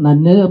చూపించాడు,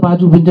 నన్నే బాగా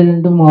చూపించాడు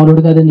అంటే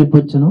మామూలుడు కాదని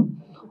చెప్పొచ్చాను.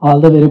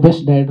 All the very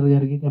best director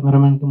గారికి,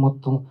 కెమెరామెన్కి,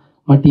 మొత్తం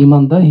మా టీం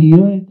అంతా.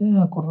 హీరో అయితే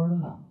ఆ కుర్రాడు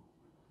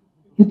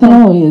ఇతను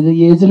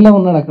ఏజ్లో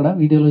ఉన్నాడు అక్కడ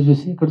వీడియోలో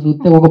చూసి. ఇక్కడ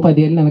చూస్తే ఒక 10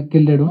 ఏళ్ళు వెనక్కి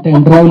వెళ్ళాడు. టైం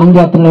ట్రావెలింగ్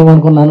చేస్తున్నాడు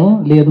అనుకున్నాను,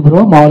 లేదు బ్రో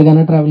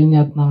మామూలుగానే ట్రావెలింగ్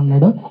చేస్తున్నాను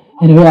అన్నాడు.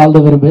 Anyway all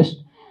the very best.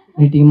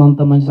 Me team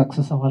అంతా మంచి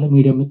సక్సెస్ అవ్వాలి.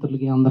 మీడియా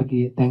మిత్రులకి అందరికీ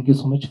thank you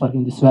so much for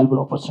giving this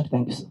valuable opportunity.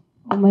 Thank you sir.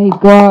 My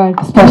God,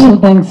 special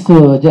thanks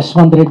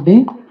Jaswanth Reddy.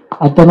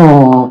 అతను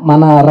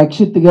మన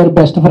రక్షిత్ గారి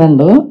బెస్ట్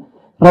ఫ్రెండ్.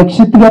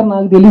 రక్షిత్ గారు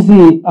నాకు తెలిసి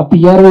ఆ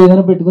పిఆర్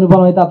ఏదైనా పెట్టుకునే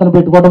పని అయితే అతను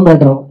పెట్టుకోవడం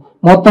బెటర్.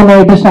 మొత్తం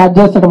నైట్ స్టార్ట్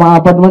చేస్తాడు, మా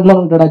అపార్ట్మెంట్ లో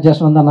ఉంటాడు ఆ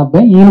జశ్వంత్ అన్న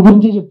అబ్బాయి. ఈయన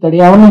గురించి చెప్తాడు,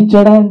 ఏమన్నా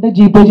ఇచ్చాడా అంటే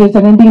జీపే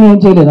చేశాడంటే ఈయన ఏం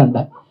చేయలేదంట.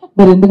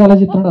 మీరు ఎందుకు అలా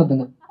చెప్తున్నాడు అర్థం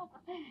కాదు.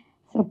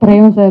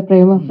 ప్రేమ సార్,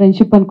 ప్రేమ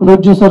ఫ్రెండ్షిప్ అనుకున్నాను.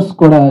 ప్రొడ్యూసర్స్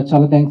కూడా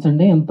చాలా థ్యాంక్స్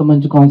అండి, ఎంత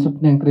మంచి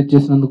కాన్సెప్ట్ ని ఎంకరేజ్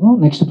చేసినందుకు.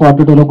 నెక్స్ట్ పార్ట్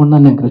 2లో కూడా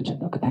నన్ను ఎంకరేజ్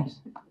చేయండి. Okay thanks.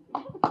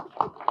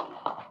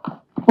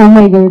 Oh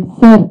my God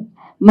sir,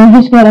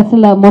 Mahesh గారు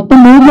అసలు మొత్తం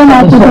మూడ్లో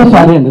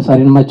సారీ అండి,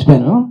 సారీ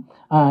మర్చిపోయాను.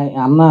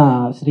 అన్న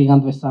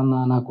శ్రీకాంత్ విస్తా అన్న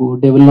నాకు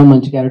డెవిల్లో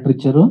మంచి క్యారెక్టర్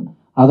ఇచ్చారు,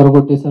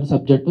 అదరగొట్టేశారు.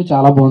 సబ్జెక్టు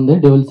చాలా బాగుంది.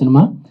 డెవిల్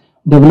సినిమా,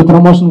 డెవిల్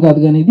ప్రమోషన్ కాదు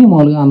కానీ ఇది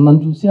మామూలుగా అన్నం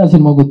చూసి ఆ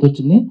సినిమా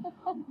గుర్తొచ్చింది.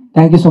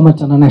 థ్యాంక్ యూ సో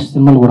మచ్ అన్న. నెక్స్ట్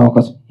సినిమాలు కూడా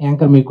అవకాశం.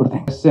 యాంకర్ మీకు కూడా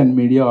థ్యాంక్స్. అండ్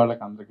మీడియా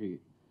వాళ్ళకి అందరికీ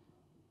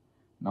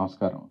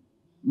నమస్కారం.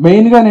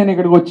 మెయిన్గా నేను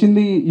ఇక్కడికి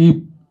వచ్చింది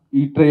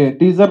ఈ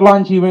టీజర్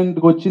లాంచ్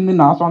ఈవెంట్కి వచ్చింది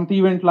నా సొంత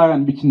ఈవెంట్ లాగా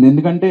అనిపించింది.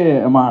 ఎందుకంటే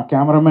మా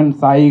కెమెరామెన్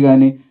సాయి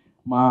కానీ,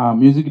 మా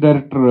మ్యూజిక్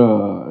డైరెక్టర్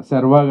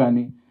శర్వా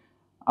కానీ,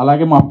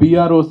 అలాగే మా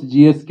పిఆర్ఓస్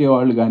జిఎస్కే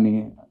వాళ్ళు కానీ,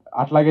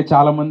 అట్లాగే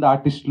చాలామంది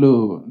ఆర్టిస్టులు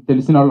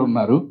తెలిసిన వాళ్ళు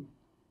ఉన్నారు.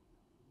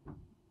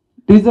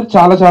 టీజర్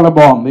చాలా చాలా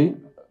బాగుంది.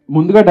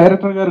 ముందుగా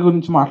డైరెక్టర్ గారి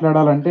గురించి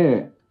మాట్లాడాలంటే,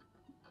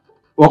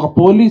 ఒక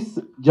పోలీస్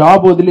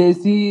జాబ్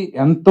వదిలేసి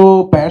ఎంతో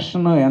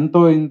ప్యాషన్,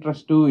 ఎంతో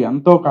ఇంట్రెస్ట్,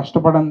 ఎంతో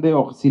కష్టపడందే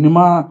ఒక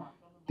సినిమా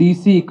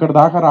తీసి ఇక్కడ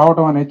దాకా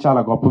రావడం అనేది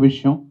చాలా గొప్ప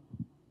విషయం.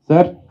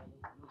 సార్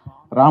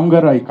రామ్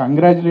గారు, ఐ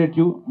కంగ్రాచులేట్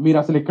యూ. మీరు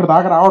అసలు ఇక్కడ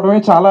దాకా రావడమే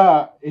చాలా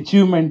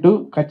అచీవ్మెంట్.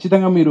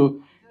 ఖచ్చితంగా మీరు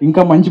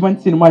ఇంకా మంచి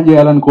మంచి సినిమాలు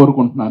చేయాలని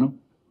కోరుకుంటున్నాను.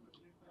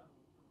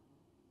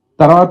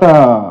 తర్వాత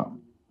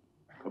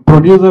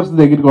ప్రొడ్యూసర్స్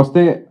దగ్గరికి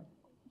వస్తే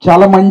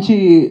చాలా మంచి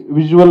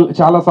విజువల్,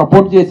 చాలా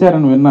సపోర్ట్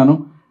చేశారని విన్నాను.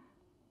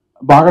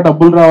 బాగా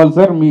డబ్బులు రావాలి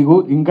సార్ మీకు,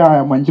 ఇంకా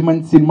మంచి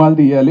మంచి సినిమాలు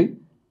తీయాలి.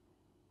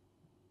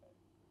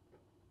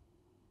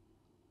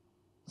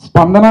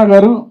 స్పందన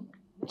గారు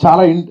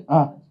చాలా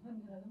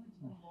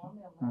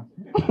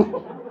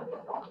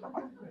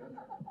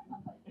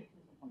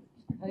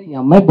ఈ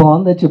అమ్మాయి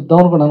బాగుంది చెప్దాం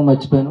అనుకున్నాను,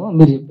 మర్చిపోయాను.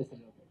 మీరు చెప్పేసి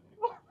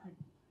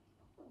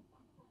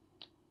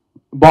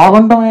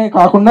బాగుండమే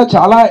కాకుండా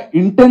చాలా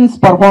ఇంటెన్స్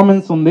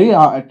పర్ఫార్మెన్స్ ఉంది.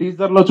 ఆ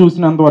టీజర్ లో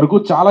చూసినంత వరకు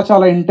చాలా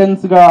చాలా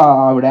ఇంటెన్స్ గా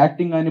ఆవిడ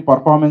యాక్టింగ్ అని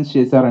పర్ఫార్మెన్స్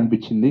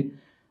చేశారనిపించింది.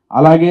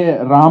 అలాగే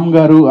రామ్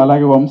గారు,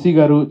 అలాగే వంశీ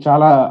గారు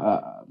చాలా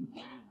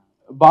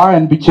బాగా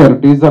అనిపించారు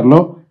టీజర్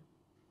లో.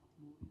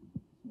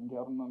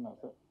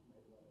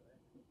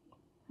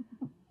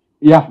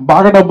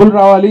 బాగా డబ్బులు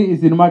రావాలి ఈ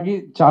సినిమాకి,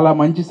 చాలా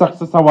మంచి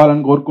సక్సెస్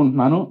అవ్వాలని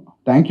కోరుకుంటున్నాను.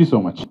 Thank you so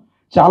much.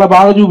 చాలా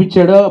బాగా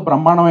చూపించాడు,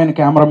 బ్రహ్మాండమైన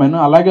కెమెరామెన్.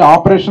 అలాగే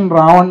ఆపరేషన్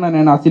రావణ్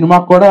నేను ఆ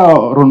సినిమాకి కూడా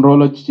 2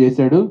 రోజులు వచ్చి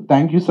చేశాడు.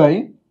 Thank you Sai.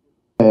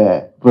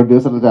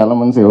 ప్రొడ్యూసర్లు చాలా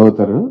మంది సేవ్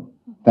అవుతారు.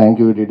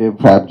 Thank you, did a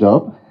fab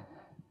job.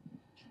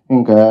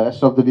 ఇంకా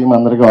రెస్ట్ ఆఫ్ ది టీమ్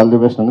అందరికీ ఆల్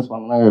ది బెస్ట్ అండి.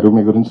 స్పందన గారు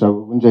మీ గురించి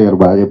రఘుకుంజయ్ గారు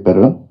బాగా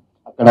చెప్పారు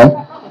అక్కడ.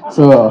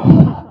 సో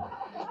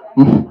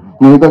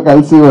మీతో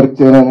కలిసి వర్క్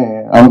చేయాలని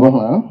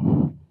అనుకుంటున్నాను.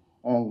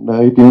 అండ్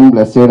ఈ టీం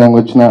బ్లెస్ చేయడానికి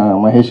వచ్చిన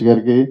మహేష్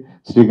గారికి,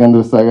 శ్రీకాంత్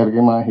విస్తా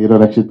గారికి, మా హీరో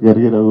రక్షిత్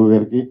గారికి, రఘు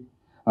గారికి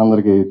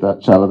అందరికీ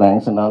చాలా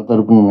థ్యాంక్స్ అండి. వాళ్ళ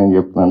తరపున నేను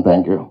చెప్తున్నాను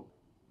థ్యాంక్ యూ.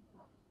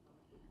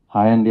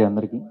 హాయ్ అండి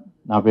అందరికీ.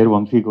 నా పేరు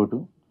వంశీ కోటు.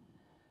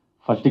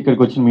 ఫస్ట్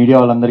ఇక్కడికి వచ్చిన మీడియా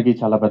వాళ్ళందరికీ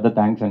చాలా పెద్ద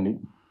థ్యాంక్స్ అండి.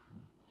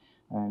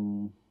 అండ్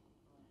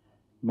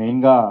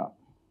మెయిన్గా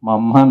మా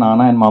అమ్మ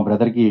నాన్న అండ్ మా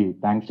బ్రదర్కి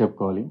థ్యాంక్స్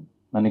చెప్పుకోవాలి.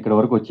 నన్ను ఇక్కడ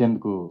వరకు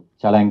వచ్చేందుకు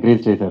చాలా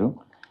ఎంకరేజ్ చేశారు.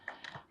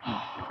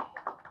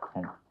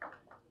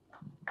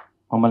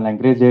 మమ్మల్ని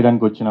ఎంకరేజ్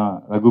చేయడానికి వచ్చిన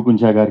రఘు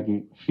కుంచా గారికి,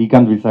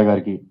 శ్రీకాంత్ విసా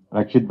గారికి,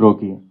 రక్షిత్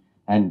బ్రోకి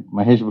అండ్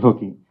మహేష్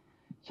బ్రోకి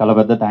చాలా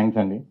పెద్ద థ్యాంక్స్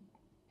అండి.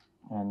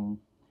 అండ్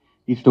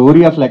ఈ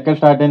స్టోరీ అసలు ఎక్కడ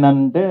స్టార్ట్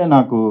అయిందంటే,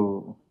 నాకు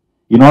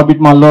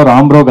ఇన్ఆర్బిట్ మాల్లో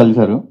రామ్ బ్రో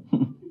కలిశారు.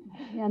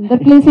 అందరి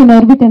ప్లేస్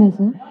ఇన్ఆర్బిటేనా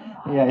సార్?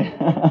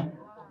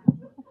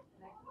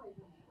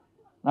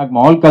 నాకు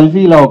మామూలు కలిసి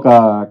ఇలా ఒక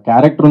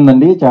క్యారెక్టర్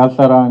ఉందండి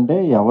చేస్తారా అంటే,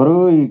 ఎవరు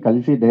ఈ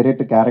కలిసి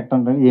డైరెక్ట్ క్యారెక్టర్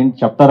అంటే ఏంటి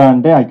చెప్తారా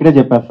అంటే ఇక్కడే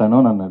చెప్పేస్తాను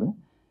అని అన్నాడు.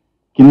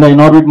 కింద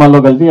ఇన్ఆర్బిట్ మాల్లో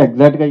కలిసి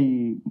ఎగ్జాక్ట్గా ఈ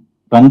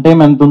రన్ టైం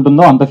ఎంత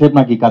ఉంటుందో అంతసేపు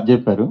నాకు ఈ కథ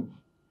చెప్పారు.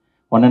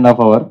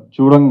 1.5 hours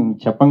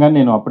చెప్పంగానే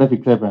నేను అప్పుడే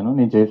ఫిక్స్ అయిపోయాను,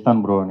 నేను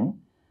చేస్తాను బ్రో అని.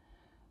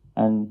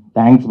 అండ్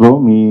థ్యాంక్స్ బ్రో,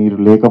 మీరు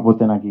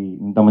లేకపోతే నాకు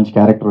ఇంత మంచి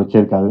క్యారెక్టర్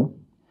వచ్చేది కాదు.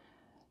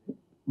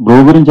 బ్రో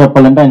గురించి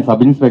చెప్పాలంటే ఆయన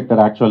సబ్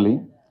ఇన్స్పెక్టర్. యాక్చువల్లీ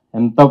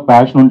ఎంత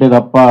ప్యాషన్ ఉంటే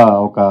తప్ప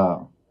ఒక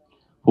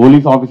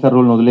పోలీస్ ఆఫీసర్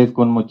రోల్ని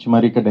వదిలేసుకొని వచ్చి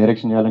మరి ఇక్కడ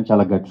డైరెక్షన్ చేయాలని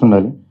చాలా గట్స్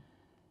ఉండాలి.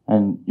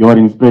 And your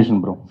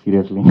inspiration bro,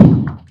 seriously.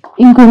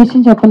 ఇంకో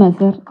విషయం చెప్పనా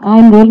సార్,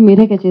 ఆయన రోల్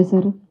మీరేగా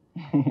చేశారు,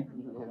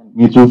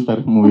 మీరు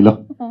చూస్తారు మూవీలో.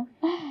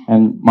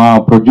 అండ్ మా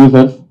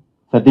ప్రొడ్యూసర్స్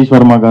సతీష్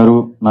వర్మ గారు,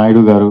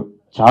 నాయుడు గారు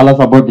చాలా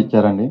సపోర్ట్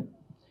ఇచ్చారండి.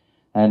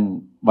 అండ్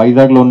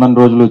వైజాగ్లో ఉన్న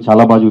రోజులు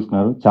చాలా బాగా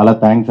చూసుకున్నారు. చాలా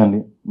థ్యాంక్స్ అండి.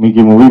 మీకు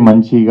ఈ మూవీ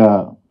మంచిగా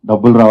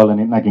డబ్బులు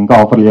రావాలని, నాకు ఇంకా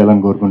ఆఫర్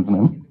చేయాలని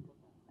కోరుకుంటున్నాను.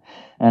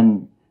 And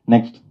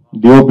next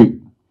DOP.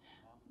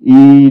 ఈ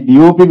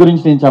డిఓపి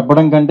గురించి నేను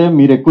చెప్పడం కంటే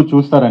మీరు ఎక్కువ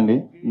చూస్తారండి.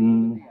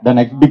 The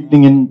next big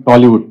thing in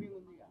Tollywood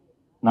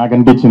నాకు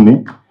అనిపించింది.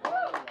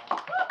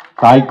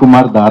 సాయి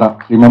కుమార్ దారా,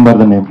 remember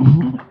the name.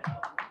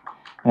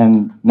 And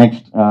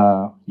next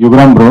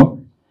యుగరామ్ bro.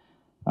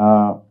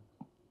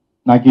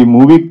 నాకు ఈ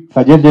మూవీ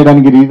సజెస్ట్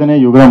చేయడానికి రీజనే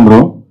యుగరామ్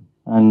బ్రో.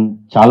 అండ్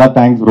చాలా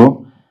థ్యాంక్స్ బ్రో.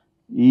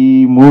 ఈ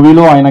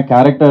మూవీలో ఆయన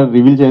క్యారెక్టర్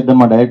రివీల్ చేయొద్దని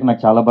మా డైరెక్టర్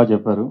నాకు చాలా బాగా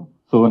చెప్పారు.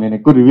 సో నేను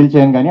ఎక్కువ రివీల్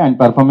చేయను, కానీ ఆయన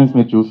పెర్ఫార్మెన్స్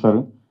మీరు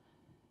చూస్తారు.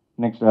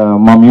 నెక్స్ట్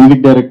మా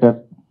మ్యూజిక్ డైరెక్టర్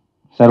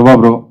శర్వా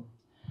బ్రో.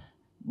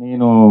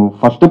 నేను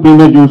ఫస్ట్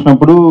ప్రీమియర్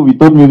చూసినప్పుడు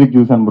వితౌట్ మ్యూజిక్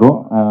చూశాను బ్రో.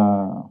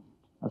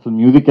 అసలు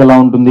మ్యూజిక్ ఎలా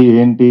ఉంటుంది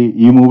ఏంటి,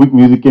 ఈ మూవీకి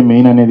మ్యూజిక్కే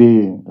మెయిన్ అనేది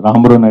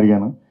రామ్ బ్రోని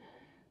అడిగాను.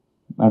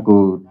 నాకు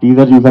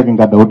టీజర్ చూసాక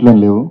ఇంకా డౌట్లేం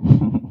లేవు,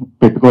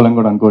 పెట్టుకోవాలని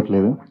కూడా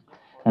అనుకోవట్లేదు.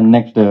 అండ్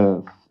నెక్స్ట్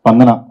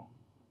స్పందన,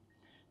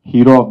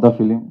 హీరో ఆఫ్ ద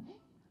ఫిలిం.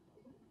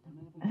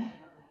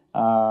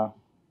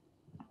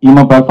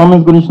 ఈమె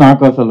పర్ఫార్మెన్స్ గురించి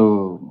నాకు అసలు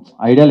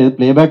ఐడియా లేదు.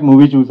 ప్లేబ్యాక్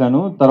మూవీ చూశాను,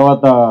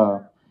 తర్వాత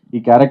ఈ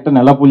క్యారెక్టర్ని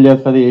ఎలా పుల్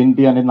చేస్తుంది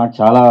ఏంటి అనేది నాకు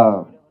చాలా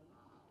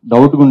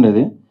డౌట్గా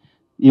ఉండేది.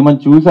 ఈమెను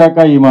చూశాక,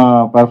 ఈమె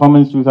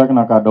పర్ఫార్మెన్స్ చూశాక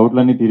నాకు ఆ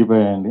డౌట్లన్నీ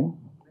తీరిపోయాయండి.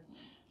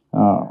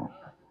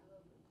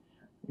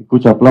 ఎక్కువ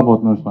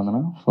చెప్పలేకపోతున్నాను స్పందన,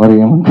 సారీ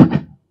ఏమనుకో.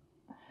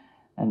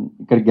 అండ్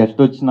ఇక్కడ గెస్ట్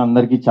వచ్చిన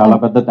అందరికీ చాలా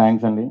పెద్ద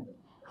థ్యాంక్స్ అండి.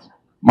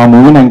 మా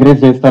మూవీని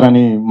ఎంకరేజ్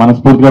చేస్తారని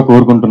మనస్ఫూర్తిగా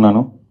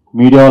కోరుకుంటున్నాను.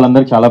 మీడియా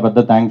వాళ్ళందరికీ చాలా పెద్ద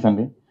థ్యాంక్స్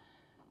అండి.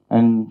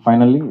 అండ్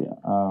ఫైనల్లీ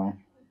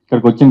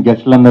ఇక్కడికి వచ్చిన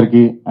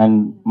గెస్టులందరికీ అండ్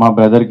మా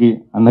బ్రదర్కి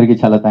అందరికీ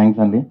చాలా థ్యాంక్స్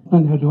అండి.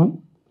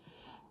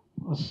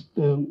 ఫస్ట్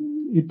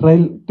ఈ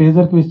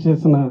టీజర్కి విష్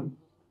చేసిన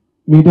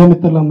మీడియా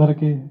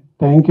మిత్రులందరికీ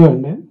థ్యాంక్ యూ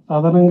అండి.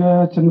 సాధారణంగా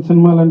చిన్న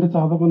సినిమాలు అంటే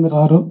చాలామంది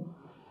రారు,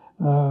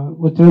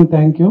 వచ్చిన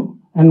థ్యాంక్ యూ.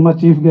 అండ్ మా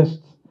చీఫ్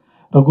గెస్ట్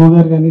రఘు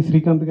గారు కానీ,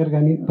 శ్రీకాంత్ గారు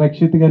కానీ,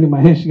 రక్షిత్ కానీ,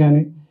 మహేష్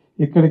కానీ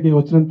ఇక్కడికి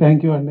వచ్చిన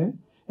థ్యాంక్ యూ అండి.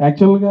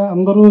 యాక్చువల్గా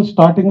అందరూ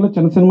స్టార్టింగ్లో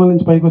చిన్న సినిమాల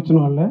నుంచి పైకి వచ్చిన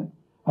వాళ్ళే,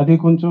 అది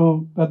కొంచెం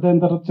పెద్ద అయిన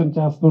తర్వాత చిన్న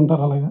చేస్తూ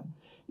ఉంటారు. అలాగా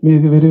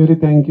మీకు very very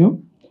thank you.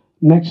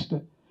 Next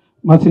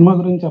మా సినిమా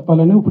గురించి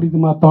చెప్పాలని, ఇప్పుడు ఇది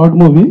మా థర్డ్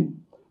మూవీ.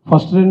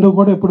 ఫస్ట్ రెండు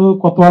కూడా ఎప్పుడు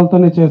కొత్త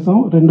వాళ్ళతోనే చేసాం,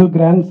 రెండు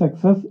గ్రాండ్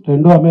సక్సెస్,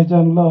 రెండు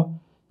అమెజాన్లో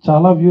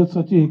చాలా వ్యూస్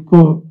వచ్చి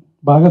ఎక్కువ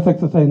బాగా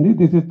సక్సెస్ అయింది.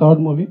 This is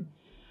third movie.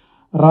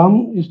 Ram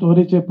ఈ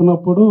స్టోరీ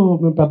చెప్పినప్పుడు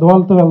మేము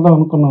పెద్దవాళ్ళతో వెళ్దాం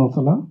అనుకున్నాం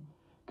అసలు,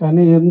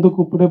 కానీ ఎందుకు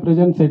ఇప్పుడే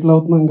ప్రజెంట్ సెటిల్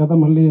అవుతున్నాం కదా,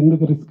 మళ్ళీ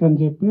ఎందుకు రిస్క్ అని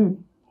చెప్పి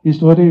ఈ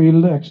స్టోరీ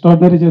వీళ్ళు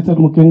ఎక్స్ట్రాడినరీ చేశారు,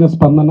 ముఖ్యంగా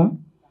స్పందన.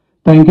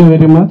 Thank you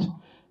very much.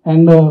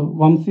 And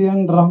Vamsi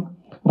and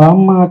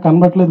Ram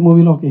కనబట్లేదు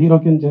మూవీలో ఒక హీరో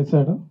కింద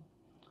చేశాడు.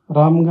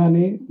 రామ్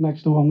కానీ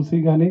నెక్స్ట్ వంశీ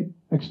కానీ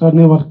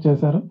ఎక్స్ట్రాడినరీ వర్క్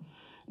చేశారు.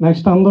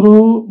 నెక్స్ట్ అందరూ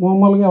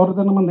మామూలుగా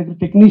ఎవరిదైనా మన దగ్గర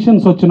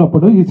టెక్నీషియన్స్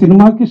వచ్చినప్పుడు, ఈ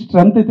సినిమాకి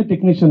స్ట్రెంత్ అయితే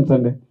టెక్నీషియన్స్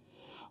అండి.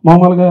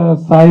 మామూలుగా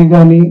సాయి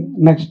కానీ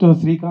నెక్స్ట్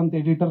శ్రీకాంత్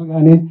ఎడిటర్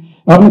కానీ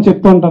ఎవరైనా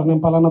చెప్తూ ఉంటారు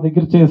నేను పలానా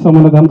దగ్గర చేసాం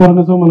అనేది, ఎంతవరకు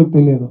నిజమో మనకు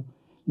తెలియదు.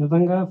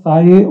 నిజంగా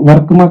సాయి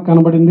వర్క్ మాకు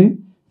కనబడింది,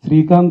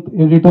 శ్రీకాంత్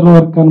ఎడిటర్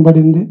వర్క్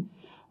కనబడింది.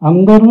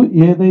 అందరూ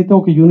ఏదైతే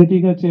ఒక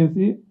యూనిటీగా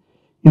చేసి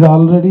ఇది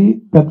ఆల్రెడీ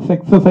పెద్ద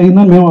సక్సెస్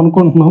అయిందని మేము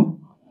అనుకుంటున్నాం,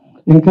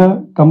 ఇంకా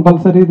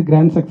కంపల్సరీ ఇది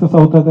గ్రాండ్ సక్సెస్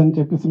అవుతుంది అని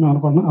చెప్పేసి మేము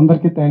అనుకుంటున్నాం.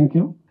 అందరికీ thank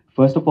you.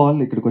 First of all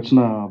ఇక్కడికి వచ్చిన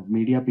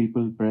media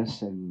people, press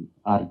and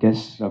are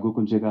guest Raghu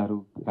Kunje గారు,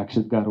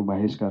 రక్షిత్ గారు,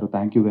 మహేష్ గారు,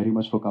 thank you very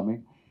much for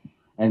coming.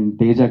 And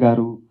Teja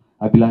గారు,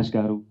 అభిలాష్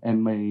గారు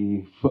and my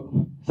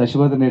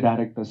Shashivardhan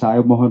director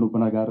Sai Mohan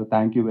ఉపన గారు,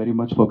 thank you very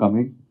much for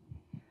coming.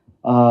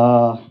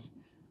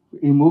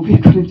 ఈ మూవీ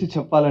గురించి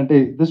చెప్పాలంటే,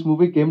 this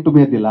movie came to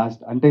me at the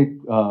last, అంటే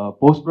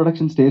పోస్ట్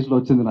ప్రొడక్షన్ స్టేజ్లో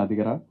వచ్చింది నా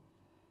దగ్గర.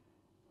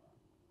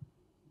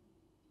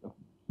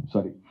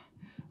 సారీ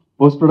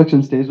పోస్ట్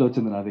ప్రొడక్షన్ స్టేజ్లో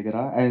వచ్చింది నా దగ్గర.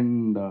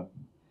 And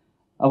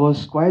I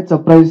was quite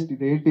surprised,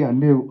 ఇదేంటి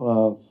అన్నీ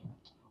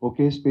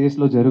ఒకే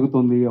స్పేస్లో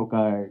జరుగుతుంది, ఒక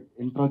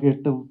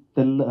ఇంట్రోగేటివ్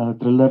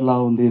థ్రిల్లర్ లా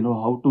ఉంది,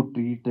 హౌ టు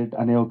ట్రీట్ ఇట్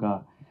అనే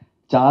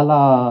చాలా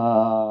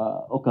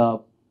ఒక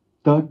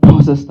థర్డ్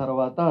ప్రాసెస్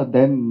తర్వాత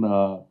దెన్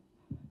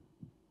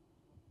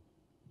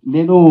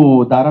నేను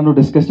దారాను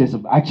డిస్కస్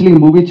చేసాను. యాక్చువల్లీ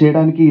ఈ మూవీ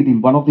చేయడానికి ఇది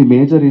one of the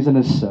major reason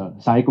is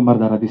Sai Kumar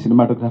దారా, the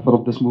cinematographer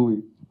of this movie.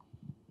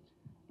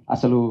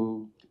 అసలు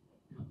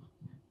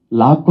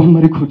లాక్కొని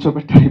మరి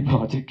కూర్చోబెట్టాడు ఈ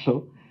ప్రాజెక్ట్లో.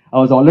 I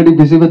was already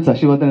busy with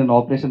Shashivardhan and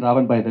operation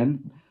Raavan by then,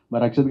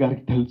 మరి రక్షిత్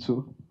గారికి తెలుసు.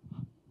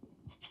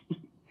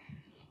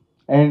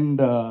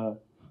 And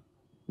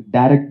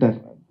director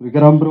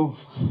Vikram bro,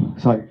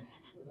 sorry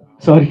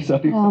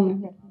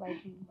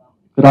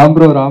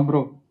Ram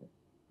bro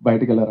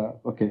బయటికి వెళ్ళరా?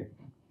 Okay.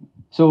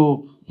 So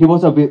he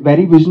was a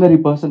very visionary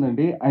person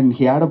అండి, and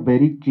he had a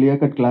very clear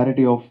cut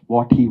clarity of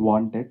what he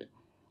wanted.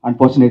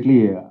 Unfortunately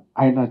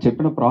ఆయన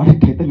చెప్పిన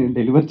product అయితే నేను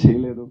డెలివర్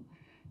చేయలేదు.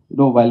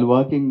 While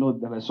working,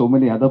 there were so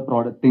many other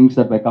product things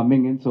that were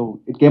coming in, so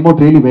it came out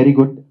really very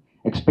good.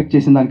 Expect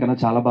చేసిన దానికన్నా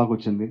చాలా బాగా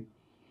వచ్చింది.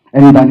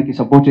 అండ్ దానికి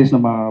సపోర్ట్ చేసిన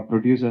మా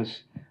ప్రొడ్యూసర్స్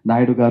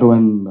నాయుడు గారు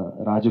అండ్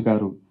రాజు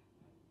గారు,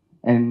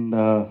 అండ్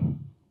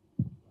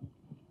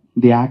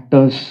ది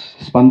యాక్టర్స్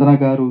స్పందన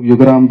గారు,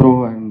 యుగరామ్ bro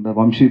and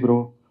Vamsi bro.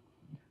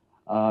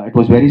 It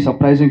was very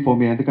surprising for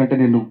me, ఎందుకంటే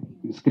నేను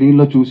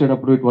స్క్రీన్లో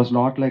చూసేటప్పుడు ఇట్ వాస్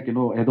నాట్ లైక్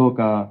ఏదో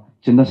ఒక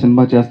చిన్న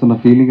సినిమా చేస్తున్న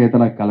ఫీలింగ్ అయితే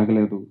నాకు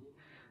కలగలేదు.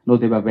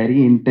 They were very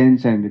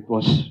intense and it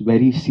was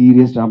very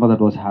serious drama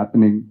that was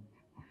happening.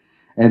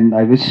 And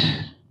I wish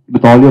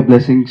with all your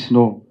blessings,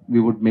 we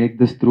would make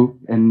this through,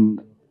 and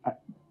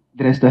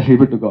the rest I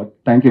leave it to God.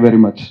 Thank you very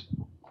much.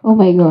 Oh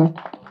my God.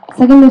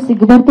 Second,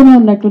 సిగ్గుపడుతూనే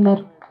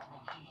ఉన్నట్టున్నారు.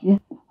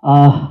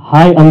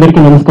 Hi, అందరికీ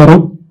నమస్కారం.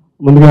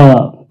 ముందుగా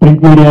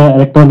print media,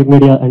 electronic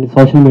media and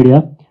social media,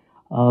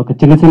 ఒక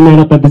చిన్న cinema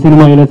అయినా పెద్ద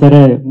cinema అయినా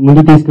సరే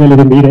ముందు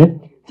తీసుకువెళ్ళేది మీరే.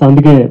 సో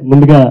అందుకే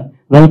ముందుగా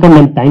welcome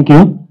and thank you.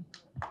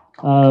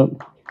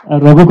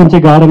 Raghu కొంచెం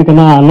గాడని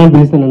కన్నా అన్నాన్ని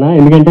పిలుస్తానన్నా,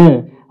 ఎందుకంటే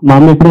మా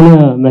అమ్మ ఎప్పుడైనా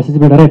మెసేజ్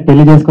పెట్టారా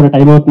పెళ్లి చేసుకునే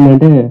టైం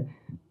అవుతుందంటే,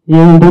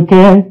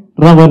 ఎందుకే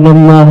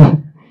రవణమ్మ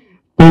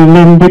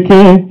పెళ్ళెందుకే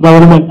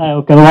రవణమ్మ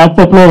ఒక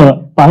వాట్సాప్లో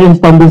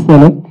పాయింట్స్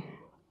పంపిస్తాను.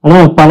 అలా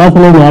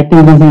పలాసలో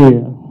యాక్టింగ్ చేసి,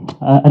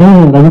 అరే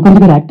రఘుకుంట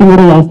గారు యాక్టింగ్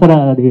కూడా చేస్తారా,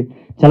 అది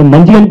చాలా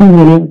మంచిగా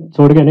అనిపించింది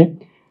చూడగానే.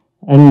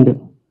 అండ్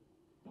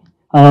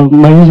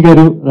మహేష్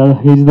గారు,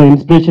 he's the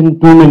inspiration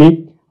to many,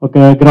 ఒక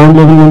గ్రౌండ్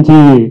లెవెల్ నుంచి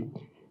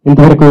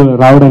ఇంతవరకు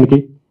రావడానికి.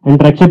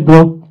 And Rakshit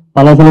bro,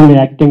 పలాసలో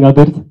acting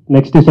others,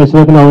 next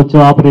Shashivardhan అవ్వచ్చు,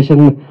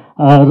 ఆపరేషన్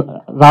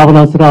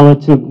రావణాసు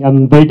అవ్వచ్చు, ఐఎమ్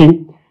వెయిటింగ్.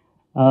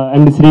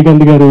 అండ్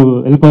శ్రీకాంత్ గారు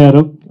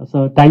వెళ్ళిపోయారు, so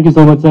thank you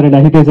so much sir. And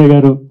Ahiteja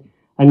గారు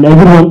and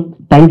everyone,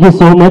 thank you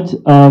so much.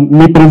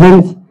 Me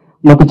presence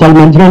మాకు చాలా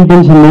మంచిగా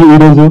అనిపించింది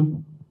ఈరోజు.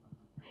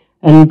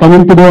 And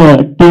coming to the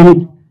team,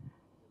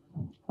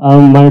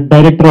 మా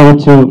డైరెక్టర్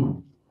అవ్వచ్చు,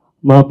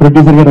 మా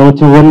ప్రొడ్యూసర్ గారు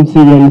అవ్వచ్చు,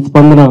 వంశీ అండ్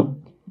స్పందన,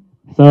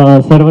 సో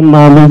సర్వన్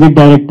మా మ్యూజిక్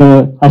డైరెక్టర్,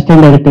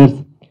 అసిస్టెంట్ డైరెక్టర్స్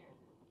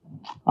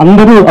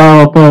అందరూ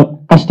ఒక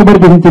కష్టపడి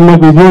సినిమా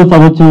విజువల్స్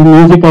అవ్వచ్చు,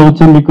 మ్యూజిక్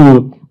అవ్వచ్చు, మీకు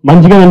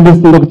మంచిగా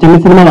అనిపిస్తుంది. ఒక చిన్న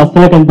సినిమాలో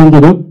అస్సలే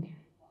కనిపించదు.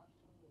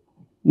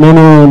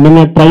 నేను నిన్న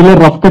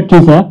ట్రైలర్ రఫ్ కట్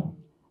చూసా,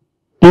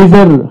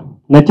 టీజర్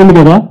నచ్చింది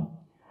కదా,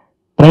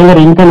 ట్రైలర్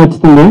ఇంకా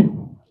నచ్చుతుంది.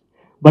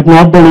 But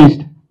not the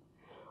least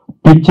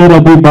picture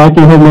అభి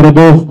బాకీ హై మేరా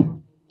దోస్త్.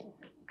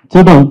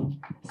 చూద్దాం,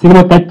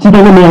 సినిమా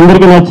ఖచ్చితంగా మీ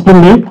అందరికీ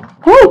నచ్చుతుంది.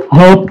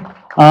 హోప్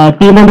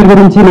టీం అందరి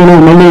గురించి నేను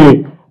మళ్ళీ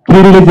ప్రీ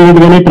రిలీజ్ అయ్యేది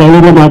కానీ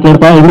ట్రైలర్ లో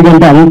మాట్లాడతా,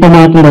 ఎందుకంటే అంత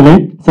మాట్లాడాలి.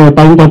 సో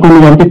టైం తక్కువ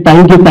ఉంది కాబట్టి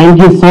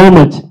థ్యాంక్ యూ సో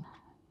మచ్.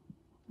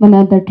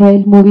 మన ద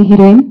ట్రైల్ మూవీ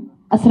హీరోయిన్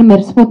అసలు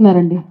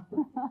మెరిసిపోతున్నారండి.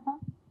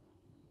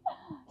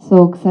 సో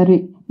ఒకసారి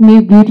మీ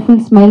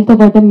బ్యూటిఫుల్ స్మైల్తో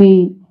పాటు మీ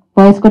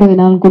వాయిస్ కూడా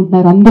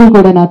వినాలనుకుంటున్నారు అందరూ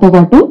కూడా నాతో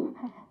పాటు.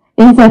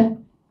 ఏం సార్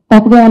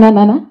తప్పుగా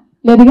అన్నానా?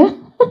 లేదుగా,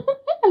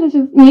 అలా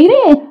చూ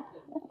మీరే.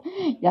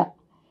 Yeah,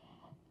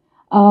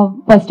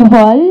 first of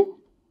all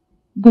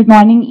good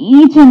morning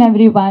each and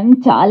every one.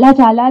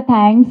 చాలా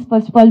thanks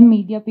first of all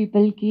media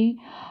పీపుల్కి,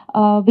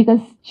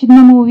 బికాస్ చిన్న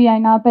మూవీ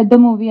అయినా పెద్ద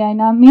మూవీ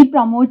అయినా మీరు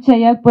ప్రమోట్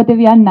చేయకపోతే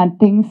we are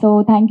nothing. So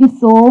thank you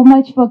so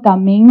much for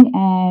coming.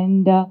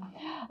 And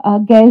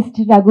guest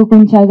Raghu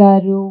Kuncha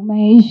గారు,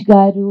 మహేష్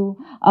గారు,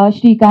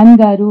 శ్రీకాంత్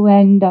గారు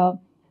అండ్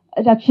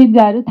రక్షిత్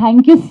గారు,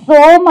 thank you so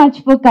much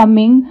for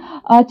coming.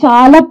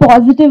 చాలా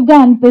పాజిటివ్గా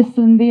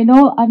అనిపిస్తుంది.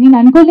 నేను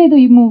అనుకోలేదు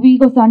ఈ మూవీ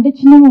కోసం, అంటే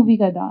చిన్న మూవీ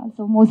కదా,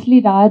 సో మోస్ట్లీ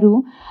రారు,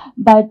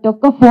 బట్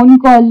ఒక్క ఫోన్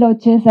కాల్లో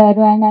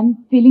వచ్చేసారు. And I'm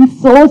feeling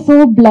so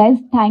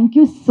blessed. Thank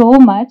you so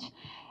much.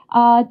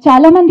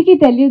 చాలా మందికి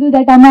తెలియదు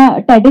that I'm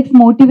TEDx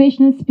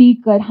motivational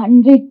speaker.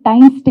 100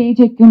 times stage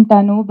ఎక్కి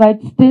ఉంటాను, but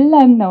still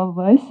I'm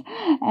nervous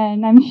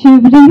and I'm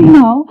shivering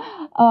now.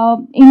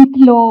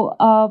 ఇంట్లో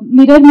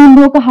మిర్రర్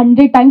ముందు ఒక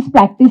 100 times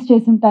ప్రాక్టీస్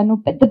చేసి ఉంటాను.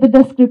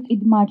 పెద్ద స్క్రిప్ట్,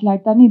 ఇది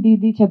మాట్లాడతాను,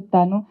 ఇది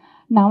చెప్తాను.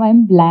 Now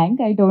I'm blank,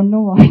 I don't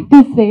know what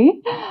to say.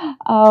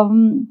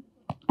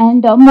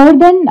 And more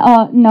than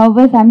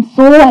nervous, I'm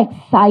so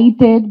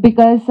excited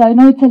because I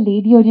know it's a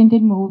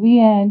lady-oriented movie,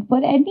 and for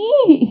any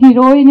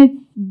heroine, it's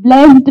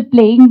blessed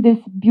playing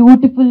this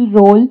beautiful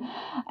role.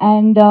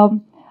 And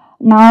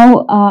now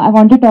I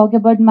want to talk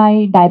about my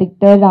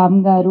director Ram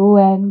Garu,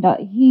 and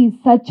he is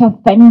such a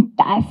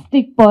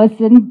fantastic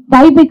person.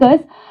 Why?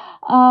 Because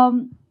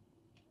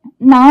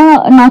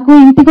నాకు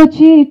ఇంటికి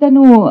వచ్చి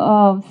ఇతను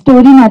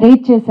story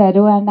narrate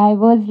చేశారు, and I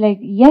was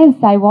like yes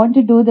I want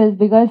to do this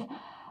because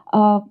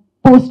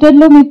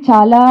పోస్టర్లో మీకు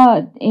చాలా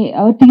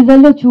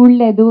టీజర్లో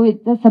చూడలేదు.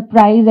 It's a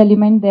surprise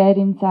element there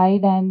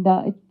inside and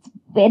it's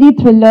very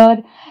thriller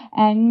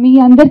and మీ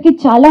అందరికీ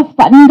చాలా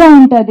ఫన్గా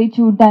ఉంటుంది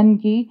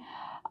చూడడానికి.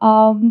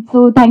 So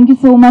thank you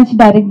so much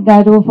direct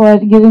గారు for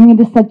giving me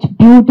this such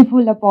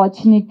beautiful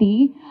opportunity.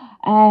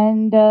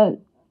 And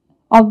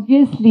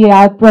obviously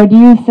our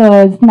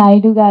producers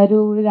Naidu garu,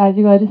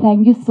 Raju garu,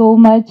 thank you so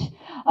much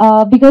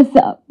because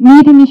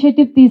meer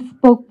initiative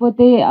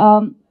తీసుకోకపోతే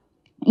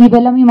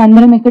ఈవేళ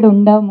మేమందరం ఇక్కడ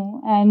ఉండాము,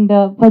 and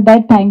for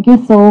that thank you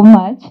so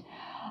much.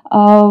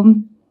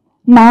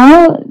 Now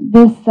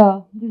this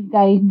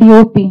guy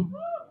DOP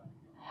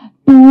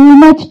too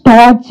much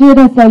torture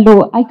asalu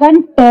I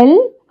can't tell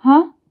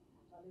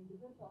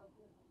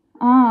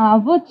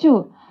అవ్వచ్చు.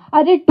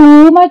 అరే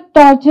too much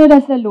torture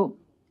asalu.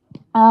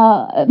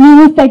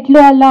 మేము సెట్లో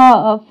అలా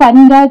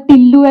ఫన్గా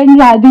Tillu and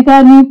Radhika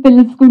అని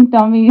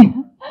పిలుచుకుంటాం.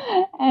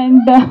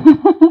 అండ్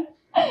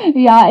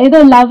యా ఏదో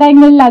లవ్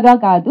యాంగిల్ లాగా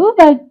కాదు,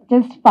 బట్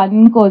జస్ట్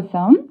ఫన్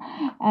కోసం.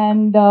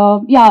 And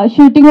yeah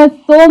shooting was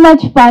so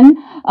much fun.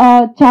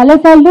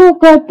 చాలాసార్లు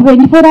ఒక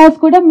 24 hours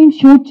కూడా మేము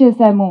షూట్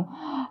చేసాము,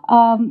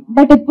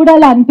 బట్ ఎప్పుడు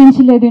అలా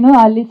అనిపించలేదు,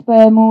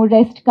 అలిసిపోయాము,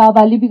 రెస్ట్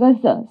కావాలి. Because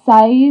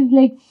Sai is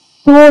like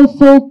so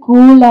so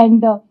cool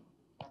and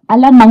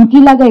అలా మంకీ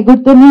లాగా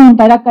ఎగురుతూనే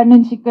ఉంటారు అక్కడ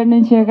నుంచి ఇక్కడ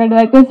నుంచి ఎక్కడి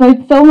వరకు. So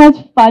it's so much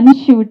fun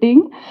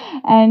shooting.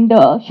 And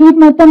shoot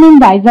మొత్తం మేము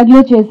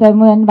వైజాగ్లో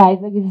చేసాము, and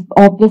Vizag is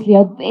obviously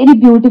a very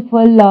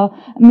beautiful.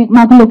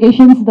 మాకు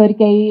లొకేషన్స్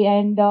దొరికాయి,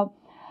 అండ్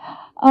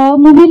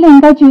మూవీలో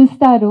ఇంకా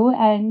చూస్తారు.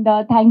 And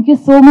thank you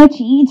so much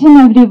each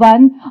and every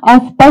one.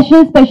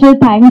 Special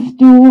thanks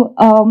to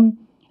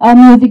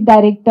music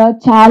director.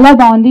 చాలా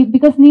బాగుంది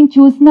బికాస్ నేను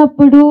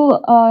చూసినప్పుడు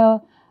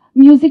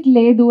మ్యూజిక్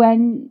లేదు,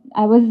 and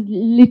I was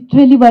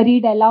literally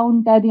worried ఎలా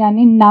ఉంటుంది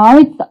అని. Now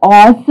it's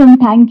awesome.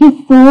 Thank you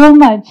so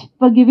much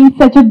for giving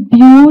such a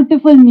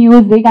beautiful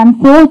music. I'm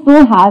so so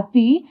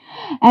happy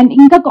and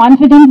ఇంకా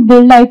confidence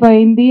build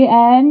అయిపోయింది.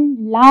 And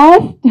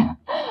lost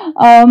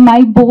my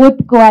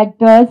both co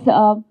actors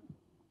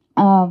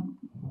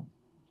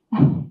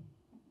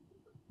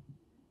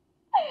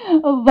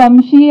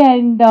Vamsi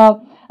and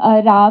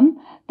Ram,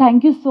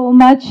 thank you so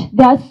much.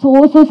 They are so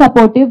so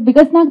supportive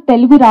because నాకు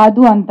తెలుగు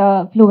రాదు అంత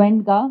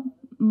ఫ్లూయెంట్గా.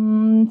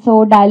 So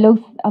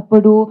dialogues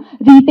అప్పుడు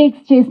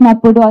retakes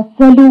చేసినప్పుడు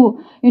అస్సలు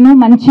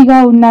మంచిగా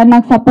ఉన్నారు,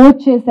 నాకు సపోర్ట్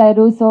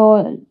చేశారు. So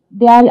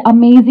they are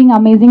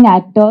amazing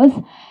actors.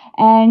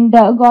 And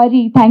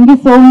Gauri, thank you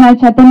so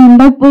much. అతను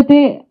ఉండకపోతే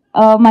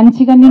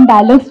మంచిగా నేను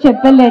డైలాగ్స్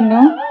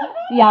చెప్పలేను.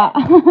 Yeah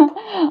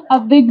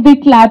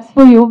big claps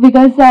for you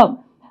because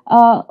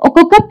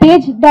ఒక్కొక్క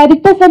పేజ్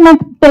డైరెక్టర్ సార్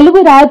నాకు తెలుగు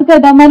రాదు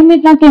కదా, మరి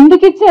మీరు నాకు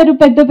ఎందుకు ఇచ్చారు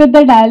పెద్ద పెద్ద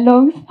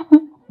డైలాగ్స్?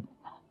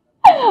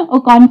 ఓ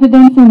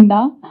కాన్ఫిడెన్స్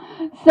ఉందా?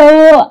 సో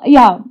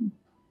యా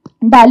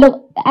డైలాగ్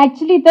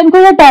యాక్చువల్లీ ఇతను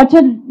కూడా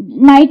టార్చర్.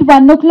 నైట్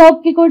 1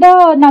 o'clock కూడా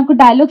నాకు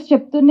డైలాగ్స్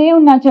చెప్తూనే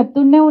ఉన్నా.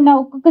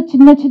 ఒక్కొక్క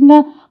చిన్న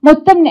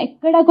మొత్తం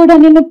ఎక్కడ కూడా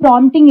నేను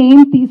ప్రాంప్టింగ్ ఏం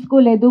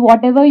తీసుకోలేదు.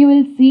 What ever you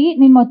will see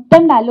నేను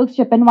మొత్తం డైలాగ్స్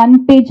చెప్పాను. 1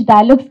 page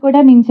డైలాగ్స్ కూడా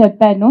నేను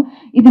చెప్పాను.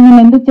 ఇది నేను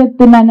ఎందుకు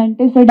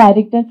చెప్తున్నానంటే so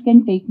directors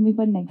can take me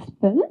for next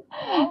film.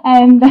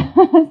 And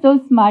so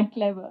smart,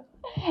 clever.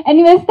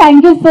 Anyways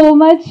thank you so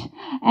much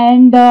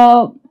and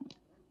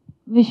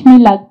wish me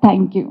luck.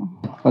 Thank you.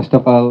 First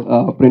of all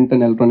print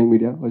and electronic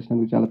media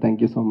వచ్చినందుకు చాలా thank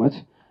you so much.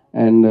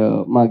 And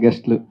మా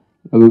గెస్ట్లు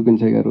రఘు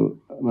కుంచయ్య గారు,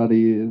 మరి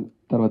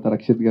తర్వాత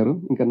రక్షిత్ గారు,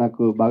 ఇంకా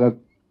నాకు బాగా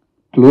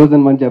క్లోజ్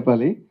అని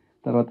చెప్పాలి.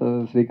 తర్వాత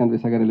శ్రీకాంత్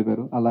విశా గారు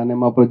వెళ్ళిపోయారు. అలానే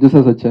మా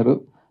ప్రొడ్యూసర్స్ వచ్చారు,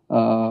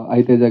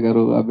 ఐతేజ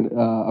గారు,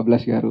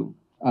 అభిలాష్ గారు,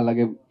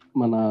 అలాగే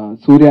మన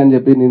సూర్య అని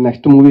చెప్పి నేను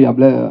నెక్స్ట్ మూవీ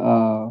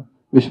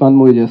విశ్వాంత్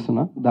మూవీ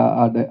చేస్తున్నా,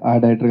 ఆ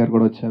డైరెక్టర్ గారు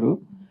కూడా వచ్చారు.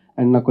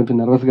 అండ్ నాకు కొంచెం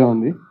నర్వస్గా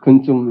ఉంది,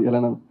 కొంచెం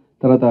ఎలా.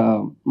 తర్వాత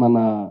మన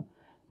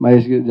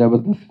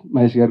జబర్దస్త్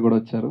మహేష్ గారు కూడా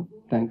వచ్చారు.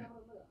 థ్యాంక్స్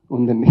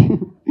ఉందండి.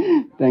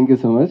 Thank you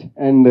so much.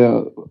 And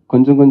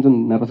కొంచెం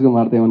నర్వస్గా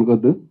మారితే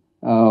ఏమనుకోవద్దు.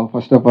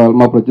 ఫస్ట్ ఆఫ్ ఆల్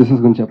మా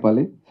ప్రొడ్యూసర్స్ గురించి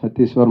చెప్పాలి,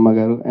 సతీష్ వర్మ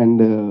గారు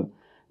అండ్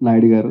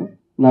నాయుడు గారు.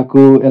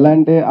 నాకు ఎలా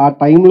అంటే ఆ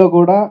టైంలో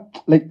కూడా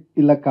లైక్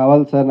ఇలా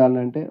కావాలి సార్ అని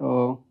అంటే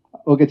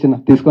ఓకే చిన్న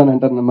తీసుకొని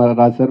అంటారు మరి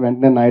రాజు సార్.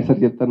 వెంటనే నాయుడు సార్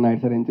చెప్తారు,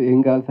 నాయుడు సార్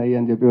ఏం కావాలి సాయి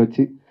అని చెప్పి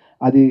వచ్చి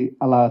అది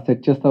అలా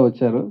సెట్ చేస్తూ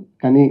వచ్చారు.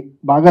 కానీ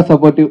బాగా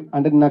సపోర్టివ్,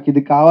 అంటే నాకు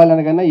ఇది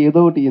కావాలనగానే ఏదో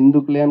ఒకటి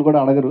ఎందుకులే అని కూడా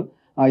అడగరు.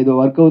 ఇది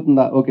వర్క్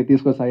అవుతుందా, ఓకే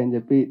తీసుకో సాయి అని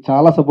చెప్పి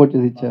చాలా సపోర్ట్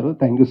చేసి ఇచ్చారు.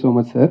 Thank you so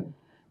much sir.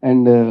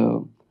 And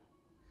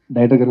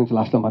director గారి గురించి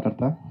లాస్ట్లో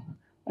మాట్లాడతా.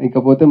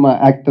 ఇకపోతే మా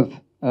యాక్టర్స్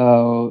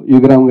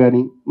యుగరామ్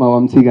కానీ, మా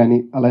వంశీ కానీ,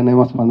 అలానే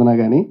మా స్పందన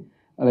కానీ.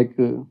 లైక్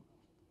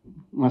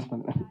మా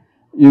స్పందన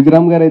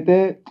యుగరామ్ గారు అయితే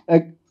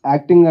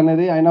యాక్టింగ్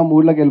అనేది ఆయన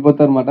మూడ్లోకి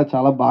వెళ్ళిపోతారు అనమాట.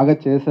 చాలా బాగా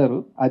చేశారు.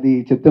 అది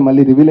చెప్తే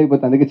మళ్ళీ రివీల్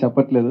అయిపోతుంది, అందుకే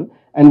చెప్పట్లేదు.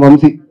 అండ్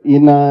వంశీ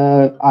ఈయన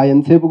ఆ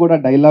ఎంతసేపు కూడా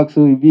డైలాగ్స్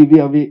ఇవి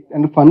అవి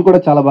అండ్ ఫన్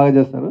కూడా చాలా బాగా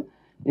చేస్తారు.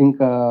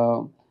 ఇంకా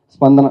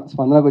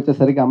స్పందనకు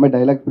వచ్చేసరికి అమ్మాయి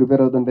డైలాగ్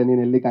ప్రిపేర్ అవుతుంటే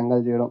నేను వెళ్ళి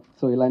కంగాలు చేయడం,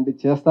 సో ఇలాంటివి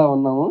చేస్తూ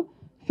ఉన్నాము.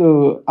 సో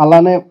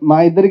అలానే మా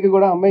ఇద్దరికి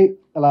కూడా అమ్మాయి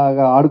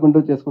అలాగా ఆడుకుంటూ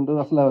చేసుకుంటూ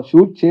అసలు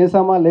షూట్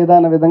చేసామా లేదా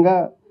అన్న విధంగా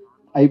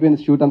అయిపోయింది.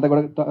 షూట్ అంతా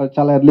కూడా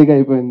చాలా ఎర్లీగా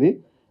అయిపోయింది.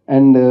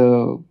 అండ్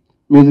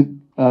మ్యూజిక్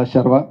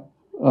శర్వ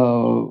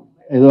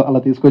ఏదో అలా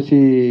తీసుకొచ్చి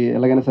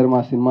ఎలాగైనా సరే మా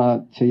సినిమా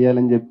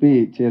చెయ్యాలని చెప్పి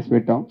చేసి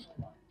పెట్టాం.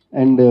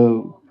 అండ్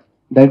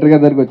డైరెక్టర్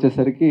గారి దగ్గరికి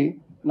వచ్చేసరికి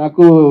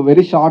నాకు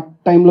వెరీ షార్ట్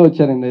టైంలో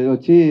వచ్చారండి.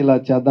 వచ్చి ఇలా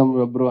చేద్దాం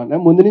బ్రో అంటే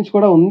ముందు నుంచి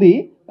కూడా ఉంది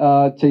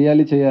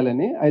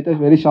చెయ్యాలని, అయితే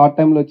వెరీ షార్ట్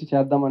టైంలో వచ్చి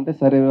చేద్దామంటే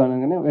సరే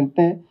అనగానే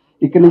వెంటనే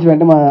ఇక్కడి నుంచి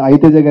వెంటనే మా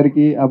ఐతేజ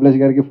గారికి అభిలాష్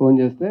గారికి ఫోన్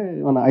చేస్తే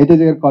మన ఐతేజ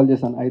గారికి కాల్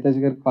చేశాను. ఐతేజ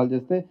గారికి కాల్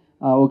చేస్తే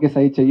ఓకే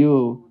సై చెయ్యు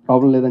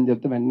ప్రాబ్లం లేదని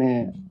చెప్తే వెంటనే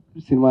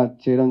సినిమా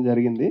చేయడం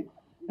జరిగింది.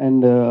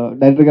 అండ్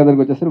డైరెక్టర్ గారి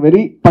దగ్గరికి వచ్చేసరికి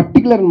వెరీ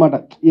పర్టికులర్ అనమాట.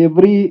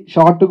 ఎవ్రీ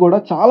షార్ట్ కూడా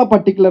చాలా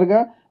పర్టికులర్గా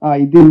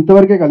ఇది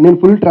ఇంతవరకే కాదు, నేను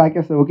ఫుల్ ట్రాక్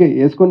వేస్తాను. ఓకే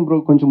వేసుకొని బ్రో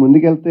కొంచెం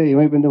ముందుకెళ్తే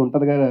ఏమైపోయింది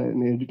ఉంటుంది కదా,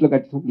 నేను ఎడిట్లో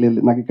కట్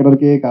లేదు నాకు ఇక్కడ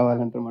వరకే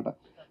కావాలంటనమాట.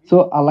 సో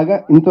అలాగా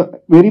ఇంత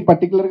వెరీ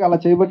పర్టికులర్గా అలా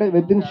చేయబట్టే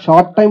విత్ ఇన్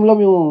షార్ట్ టైంలో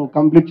మేము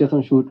కంప్లీట్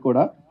చేసాం షూట్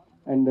కూడా.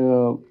 అండ్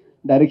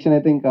డైరెక్షన్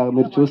అయితే ఇంకా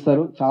మీరు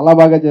చూస్తారు, చాలా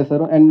బాగా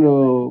చేశారు. అండ్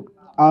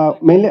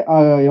మెయిన్లీ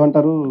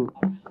ఏమంటారు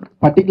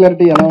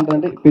పర్టికులారిటీ ఎలా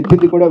ఉంటుందంటే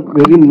ప్రతిదీ కూడా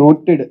వెరీ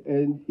నోటెడ్,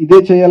 ఇదే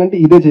చేయాలంటే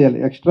ఇదే చేయాలి,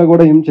 ఎక్స్ట్రా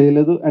కూడా ఏం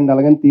చేయలేదు. అండ్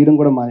అలాగని తీయడం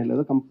కూడా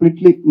మానేయలేదు,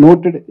 కంప్లీట్లీ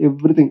నోటెడ్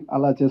ఎవ్రీథింగ్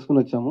అలా చేసుకుని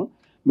వచ్చాము.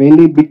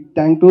 Mainly big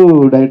thank to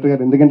director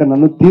గారు, ఎందుకంటే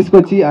నన్ను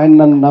తీసుకొచ్చి ఆయన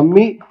నన్ను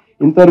నమ్మి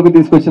ఇంతవరకు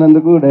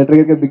తీసుకొచ్చినందుకు డైరెక్టర్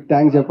గారికి బిగ్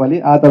థ్యాంక్స్ చెప్పాలి.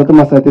 ఆ తర్వాత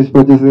మా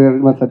ప్రొడ్యూసర్ గారు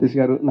మా సతీష్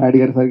గారు నాయుడు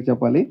గారి సార్కి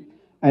చెప్పాలి.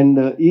 అండ్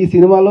ఈ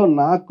సినిమాలో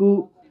నాకు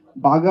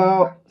బాగా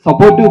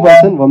సపోర్టివ్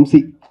పర్సన్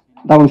వంశీ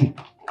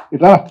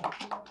ఇట్లా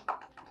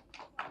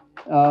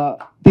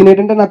తిని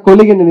ఏంటంటే నాకు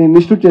కొలీగ్ అండి, నేను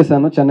ఇన్స్టిట్యూట్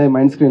చేశాను చెన్నై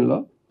మైండ్ స్క్రీన్లో.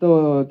 సో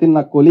తిని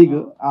నాకు కొలీగ్,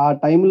 ఆ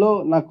టైంలో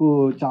నాకు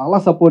చాలా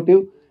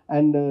సపోర్టివ్.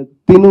 అండ్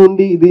తిని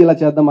ఉండి ఇది ఇలా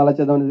చేద్దాం అలా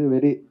చేద్దాం అనేది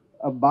వెరీ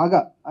బాగా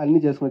అన్నీ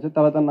చేసుకుని వచ్చారు.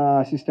 తర్వాత నా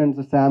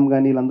అసిస్టెంట్స్ శామ్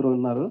కానీ వీళ్ళందరూ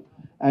ఉన్నారు.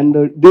 అండ్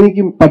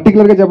దీనికి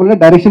పర్టికులర్గా చెప్పాలంటే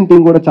డైరెక్షన్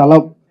టీం కూడా చాలా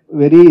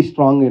వెరీ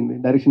స్ట్రాంగ్ అండి.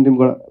 డైరెక్షన్ టీం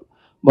కూడా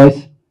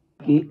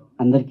బాయ్స్కి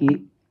అందరికీ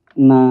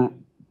నా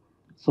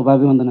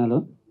శుభాభివందనాలు.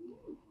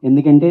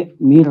 ఎందుకంటే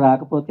మీరు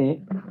రాకపోతే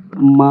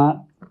మా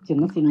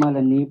చిన్న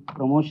సినిమాలన్నీ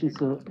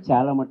ప్రమోషన్స్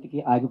చాలా మట్టుకి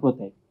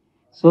ఆగిపోతాయి.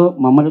 సో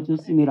మమ్మల్ని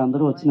చూసి మీరు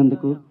అందరూ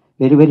వచ్చినందుకు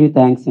వెరీ వెరీ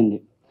థ్యాంక్స్ అండి.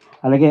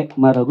 అలాగే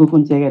మా రఘు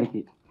కుంచే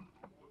గారికి,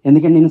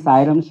 ఎందుకంటే నేను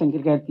సాయిరామ్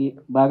శంకర్ గారికి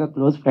బాగా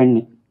క్లోజ్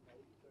ఫ్రెండ్ని.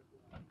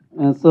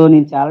 సో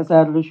నేను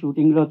చాలాసార్లు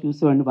షూటింగ్లో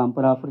చూసేవాడిని,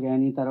 బంపర్ ఆఫర్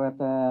కానీ,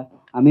 తర్వాత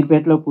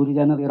అమీర్పేటలో పూరి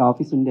జగన్నాథ్ గారి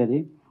ఆఫీస్ ఉండేది,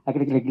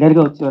 అక్కడికి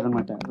రెగ్యులర్గా వచ్చేవారు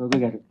అనమాట రఘు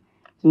గారు.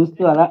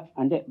 చూస్తూ అలా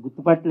అంటే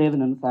గుర్తుపట్టలేదు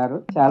నన్ను సారు,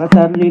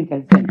 చాలాసార్లు నేను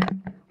కలిశాను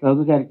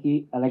రఘు గారికి,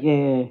 అలాగే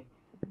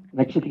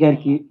రక్షిత్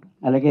గారికి,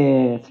 అలాగే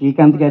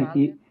శ్రీకాంత్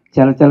గారికి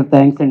చాలా చాలా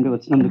థ్యాంక్స్ అండి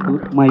వచ్చినందుకు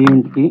మా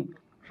ఈవెంట్కి.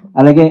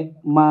 అలాగే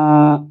మా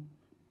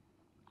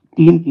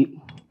టీంకి,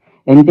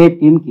 ఎంటైర్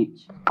టీంకి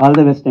ఆల్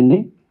ద బెస్ట్ అండి.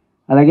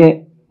 అలాగే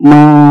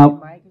మా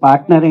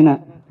పార్ట్నర్ అయిన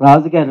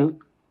రాజు గారు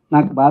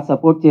నాకు బాగా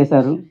సపోర్ట్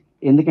చేశారు,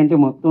 ఎందుకంటే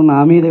మొత్తం నా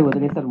మీదే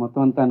వదిలేశారు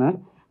మొత్తం అంతా,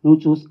 నువ్వు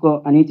చూసుకో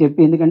అని చెప్పి.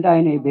 ఎందుకంటే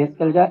ఆయన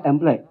బేసికల్గా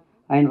ఎంప్లాయ్,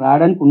 ఆయన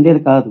రావడానికి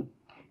ఉండేది కాదు,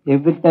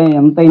 ఎవ్రీ టైం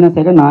ఎంతైనా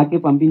సరే నాకే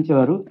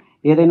పంపించేవారు,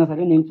 ఏదైనా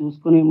సరే నేను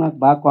చూసుకుని నాకు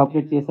బాగా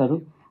కోఆపరేట్ చేశారు.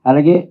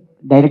 అలాగే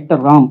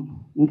డైరెక్టర్ రామ్,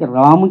 ఇంకా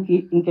రామ్కి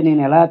ఇంకా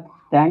నేను ఎలా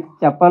థ్యాంక్స్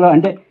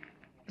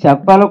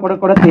చెప్పాలో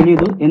కూడా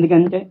తెలియదు,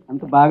 ఎందుకంటే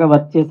అంత బాగా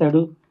వర్క్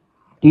చేశాడు,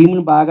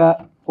 టీంని బాగా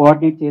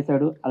కోఆర్డినేట్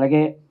చేశాడు.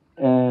 అలాగే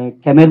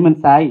కెమెరామెన్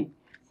సాయి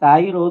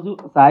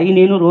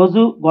నేను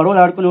రోజు గొడవలు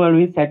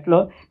ఆడుకునేవాడు సెట్లో,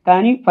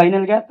 కానీ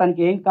ఫైనల్గా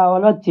తనకి ఏం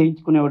కావాలో అది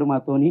చేయించుకునేవాడు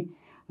మాతోని.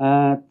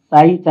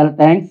 సాయి చాలా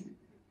థ్యాంక్స్.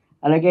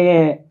 అలాగే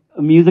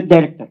మ్యూజిక్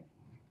డైరెక్టర్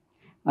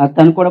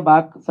తను కూడా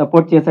బాగా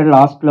సపోర్ట్ చేశాడు,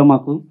 లాస్ట్లో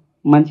మాకు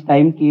మంచి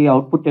టైంకి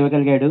అవుట్పుట్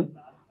ఇవ్వగలిగాడు.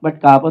 బట్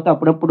కాకపోతే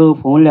అప్పుడప్పుడు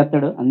ఫోన్లు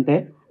ఎత్తాడు అంతే,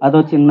 అదో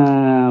చిన్న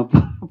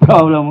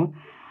ప్రాబ్లము.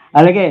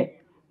 అలాగే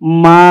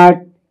మా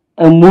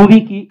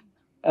మూవీకి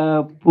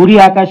పూరి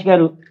ఆకాష్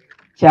గారు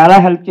చాలా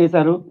హెల్ప్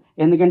చేశారు,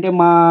 ఎందుకంటే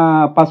మా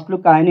ఫస్ట్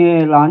లుక్ ఆయనే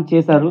లాంచ్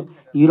చేశారు.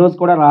 ఈరోజు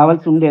కూడా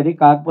రావాల్సి ఉండేది,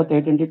 కాకపోతే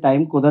ఏంటంటే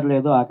టైం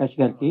కుదరలేదు ఆకాష్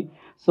గారికి.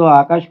 సో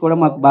ఆకాష్ కూడా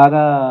మాకు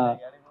బాగా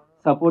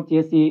సపోర్ట్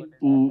చేసి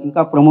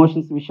ఇంకా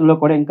ప్రమోషన్స్ విషయంలో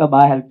కూడా ఇంకా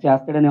బాగా హెల్ప్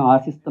చేస్తాడని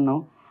ఆశిస్తున్నాం.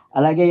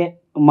 అలాగే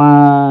మా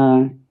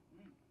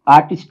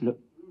ఆర్టిస్టులు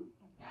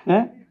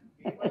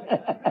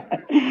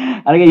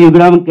అలాగే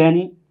యుగరామ్కి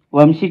కానీ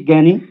వంశీకి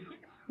కానీ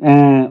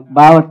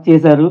బాగా వర్క్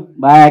చేశారు,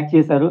 బాగా యాక్ట్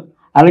చేశారు.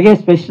 అలాగే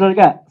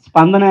స్పెషల్గా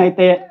స్పందన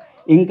అయితే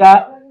ఇంకా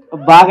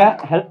బాగా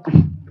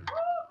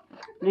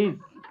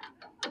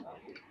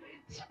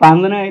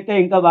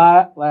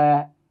బాగా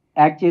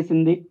యాక్ట్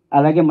చేసింది.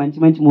 అలాగే మంచి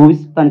మంచి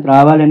మూవీస్ తనకు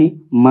రావాలని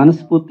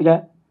మనస్ఫూర్తిగా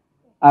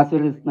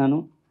ఆశీర్వదిస్తున్నాను.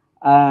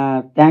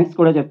 థ్యాంక్స్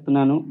కూడా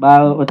చెప్తున్నాను,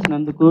 బాగా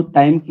వచ్చినందుకు.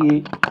 టైంకి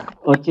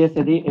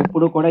వచ్చేసేది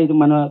ఎప్పుడు కూడా, ఇది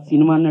మన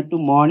సినిమా అన్నట్టు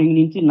మార్నింగ్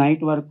నుంచి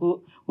నైట్ వరకు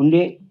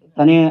ఉండే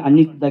తనే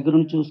అన్ని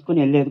దగ్గర చూసుకొని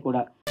వెళ్ళేది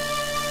కూడా.